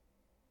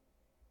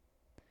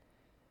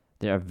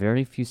 there are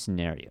very few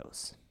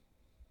scenarios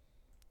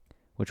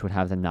which would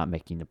have them not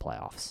making the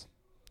playoffs.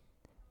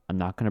 I'm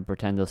not going to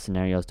pretend those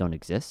scenarios don't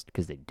exist,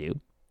 because they do.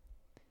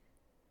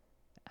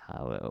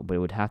 But it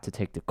would have to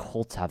take the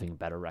Colts having a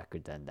better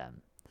record than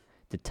them,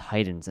 the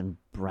Titans and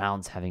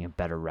Browns having a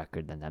better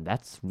record than them.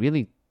 That's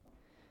really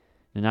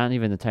not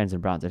even the Titans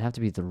and Browns. It'd have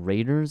to be the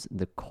Raiders,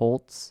 the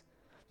Colts.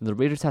 The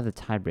Raiders have the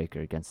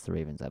tiebreaker against the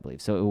Ravens, I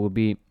believe. So it would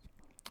be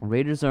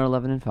Raiders are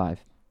 11-5.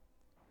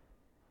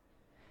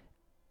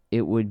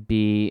 It would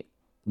be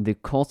the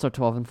Colts are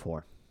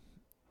 12-4,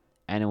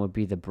 and it would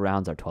be the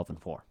Browns are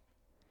 12-4.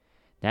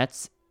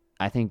 That's,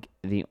 I think,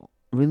 the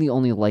really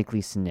only likely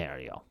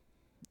scenario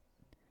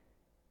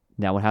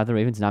that would have the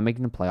Ravens not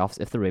making the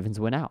playoffs if the Ravens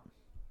win out.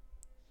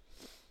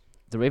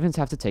 The Ravens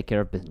have to take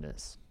care of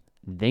business.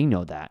 They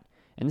know that,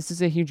 and this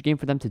is a huge game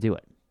for them to do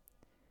it.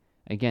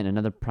 Again,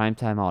 another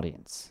primetime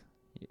audience.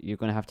 You're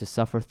going to have to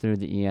suffer through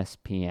the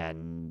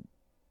ESPN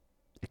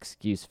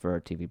excuse for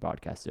a TV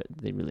broadcast.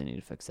 They really need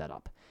to fix that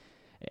up.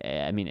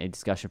 I mean, a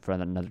discussion for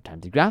another time.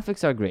 The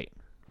graphics are great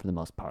for the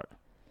most part,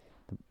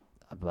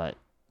 but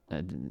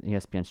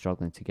ESPN's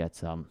struggling to get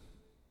some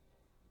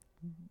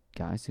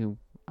guys who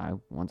I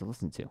want to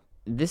listen to.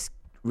 This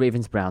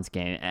Ravens-Browns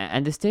game,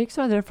 and the stakes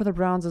are there for the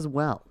Browns as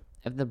well.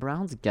 If the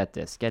Browns get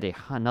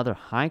another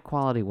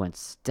high-quality win,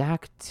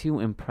 stack two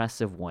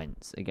impressive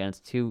wins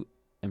against two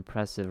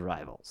impressive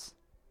rivals,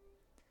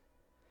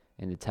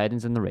 and the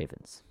Titans and the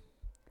Ravens.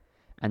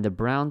 And the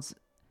Browns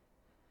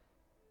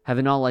have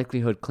in all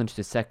likelihood clinched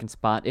the second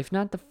spot, if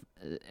not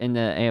in the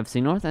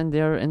AFC North, and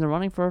they're in the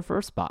running for a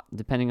first spot,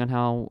 depending on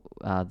how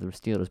the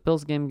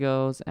Steelers-Bills game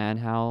goes and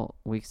how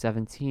Week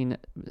 17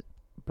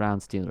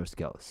 Browns-Steelers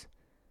goes.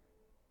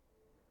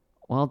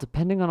 Well,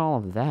 depending on all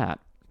of that,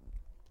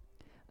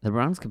 the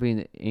Browns could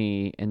be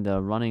in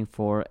the running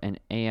for an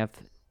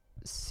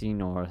AFC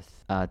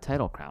North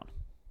title crown.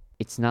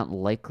 It's not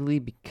likely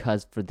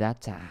because for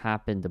that to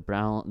happen, the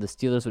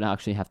Steelers would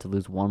actually have to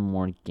lose one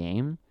more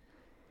game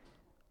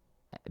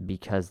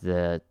because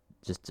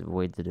just the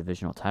way the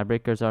divisional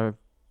tiebreakers are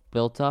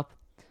built up.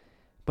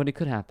 But it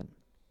could happen.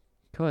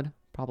 Could,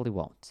 probably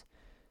won't.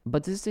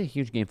 But this is a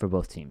huge game for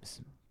both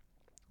teams.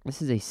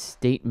 This is a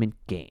statement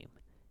game.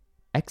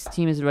 X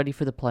team is ready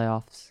for the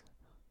playoffs.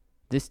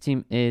 This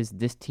team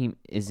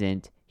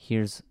isn't.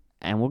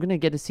 And we're going to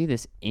get to see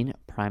this in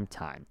prime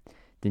time.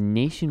 The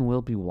nation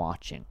will be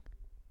watching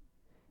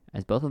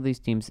as both of these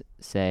teams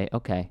say,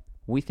 okay,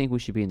 we think we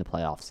should be in the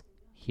playoffs.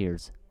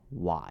 Here's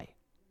why.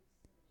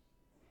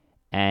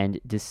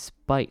 And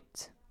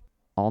despite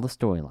all the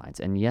storylines,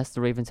 and yes, the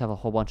Ravens have a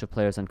whole bunch of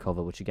players on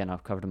COVID, which again,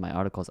 I've covered in my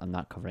articles. I'm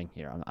not covering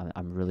here.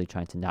 I'm really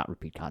trying to not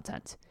repeat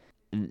content.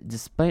 And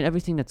despite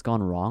everything that's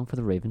gone wrong for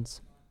the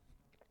Ravens,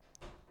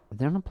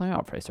 they're in a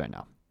playoff race right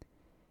now.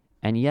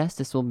 And yes,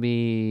 this will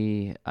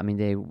be,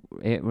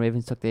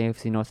 Ravens took the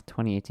AFC North in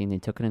 2018. They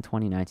took it in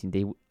 2019.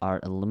 They are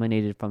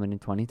eliminated from it in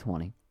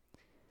 2020.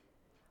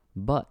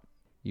 But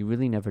you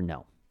really never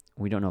know.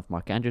 We don't know if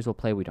Mark Andrews will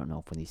play. We don't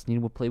know if Willie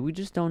Snead will play. We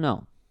just don't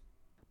know.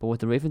 But what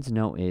the Ravens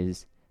know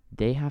is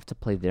they have to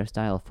play their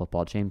style of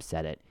football. James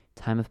said it.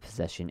 Time of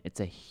possession. It's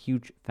a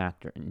huge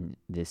factor in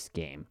this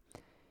game.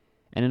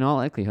 And in all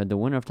likelihood, the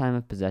winner of time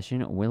of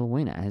possession will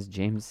win, as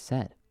James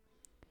said.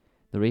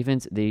 The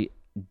Ravens, they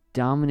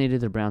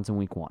dominated the Browns in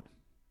Week 1.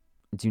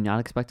 Do not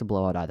expect a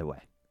blowout either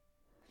way.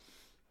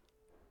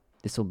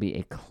 This will be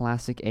a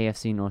classic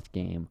AFC North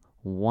game.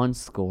 One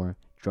score,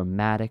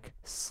 dramatic,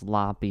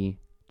 sloppy,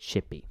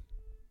 chippy.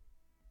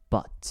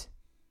 But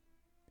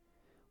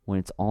when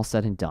it's all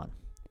said and done,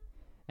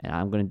 and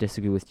I'm going to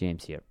disagree with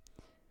James here,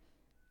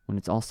 when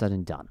it's all said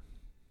and done,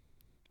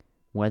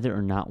 whether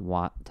or not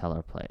Wyatt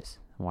Teller plays,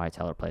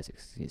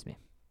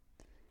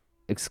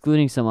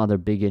 excluding some other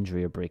big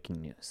injury or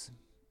breaking news,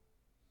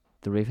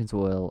 the Ravens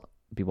will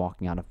be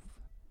walking out of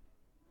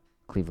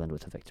Cleveland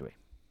with a victory.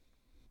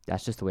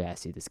 That's just the way I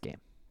see this game.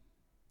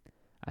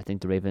 I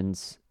think the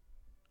Ravens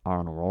are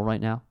on a roll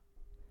right now.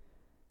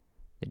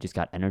 They just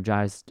got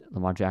energized.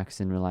 Lamar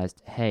Jackson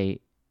realized,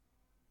 hey,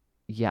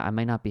 yeah, I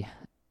might not be,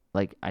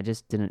 I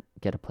just didn't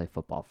get to play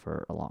football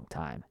for a long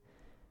time.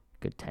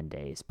 Good 10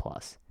 days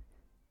plus.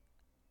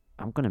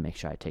 I'm going to make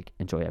sure I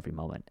enjoy every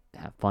moment,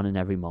 have fun in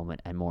every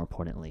moment, and more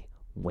importantly,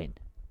 win.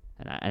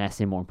 And I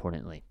say more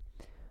importantly.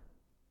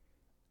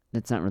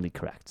 That's not really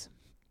correct.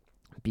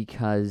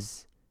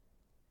 Because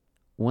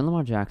when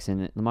Lamar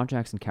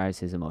Jackson carries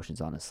his emotions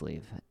on his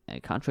sleeve,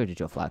 contrary to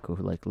Joe Flacco,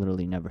 who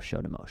literally never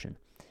showed emotion.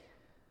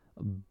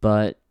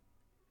 But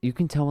you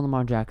can tell when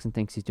Lamar Jackson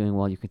thinks he's doing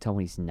well. You can tell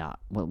when he's not.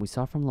 What we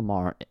saw from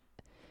Lamar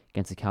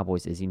against the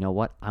Cowboys is, you know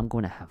what? I'm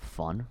going to have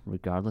fun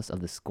regardless of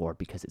the score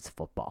because it's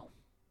football.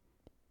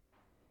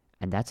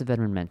 And that's a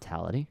veteran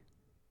mentality.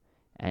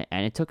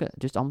 And it took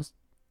just almost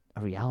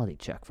a reality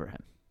check for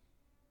him.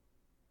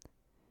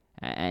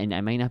 And I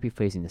may not be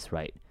phrasing this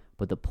right,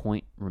 but the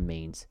point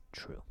remains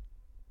true.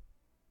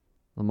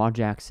 Lamar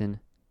Jackson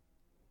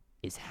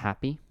is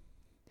happy.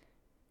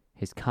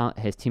 His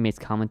teammates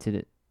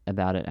commented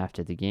about it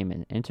after the game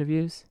in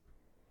interviews.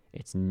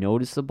 It's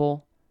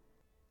noticeable.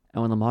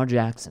 And when Lamar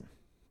Jackson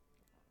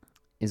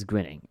is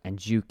grinning and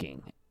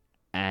juking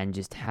and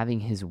just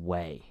having his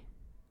way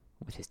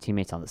with his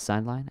teammates on the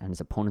sideline and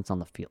his opponents on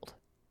the field,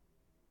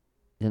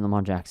 then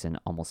Lamar Jackson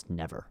almost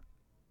never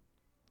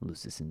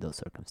loses in those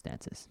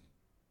circumstances.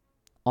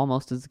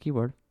 Almost is the key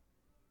word.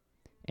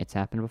 It's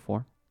happened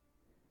before.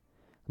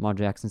 Lamar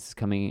Jackson is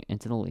coming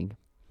into the league.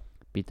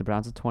 Beat the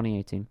Browns in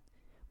 2018.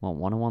 Went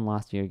 1-1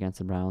 last year against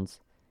the Browns.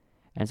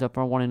 And so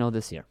far 1-0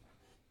 this year.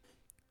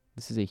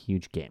 This is a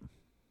huge game.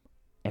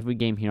 Every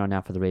game here on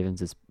out for the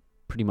Ravens is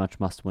pretty much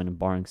must win,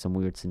 barring some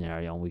weird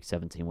scenario in Week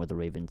 17 where the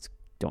Ravens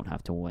don't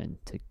have to win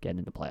to get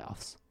into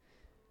playoffs.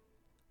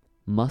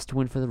 Must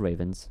win for the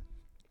Ravens.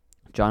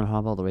 John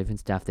Harbaugh, the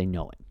Ravens staff, they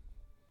know it.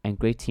 And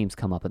great teams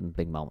come up in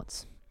big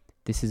moments.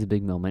 This is a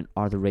big moment.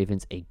 Are the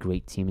Ravens a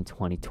great team in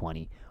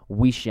 2020?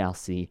 We shall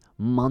see.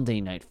 Monday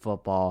Night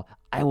Football.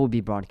 I will be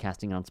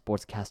broadcasting on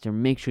Sportscaster.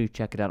 Make sure you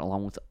check it out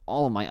along with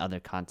all of my other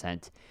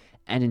content.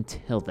 And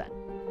until then,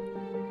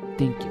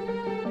 thank you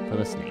for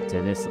listening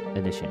to this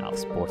edition of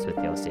Sports with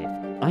Yosef.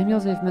 I'm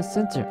Yosef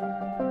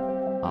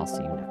Messinter. I'll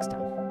see you next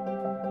time.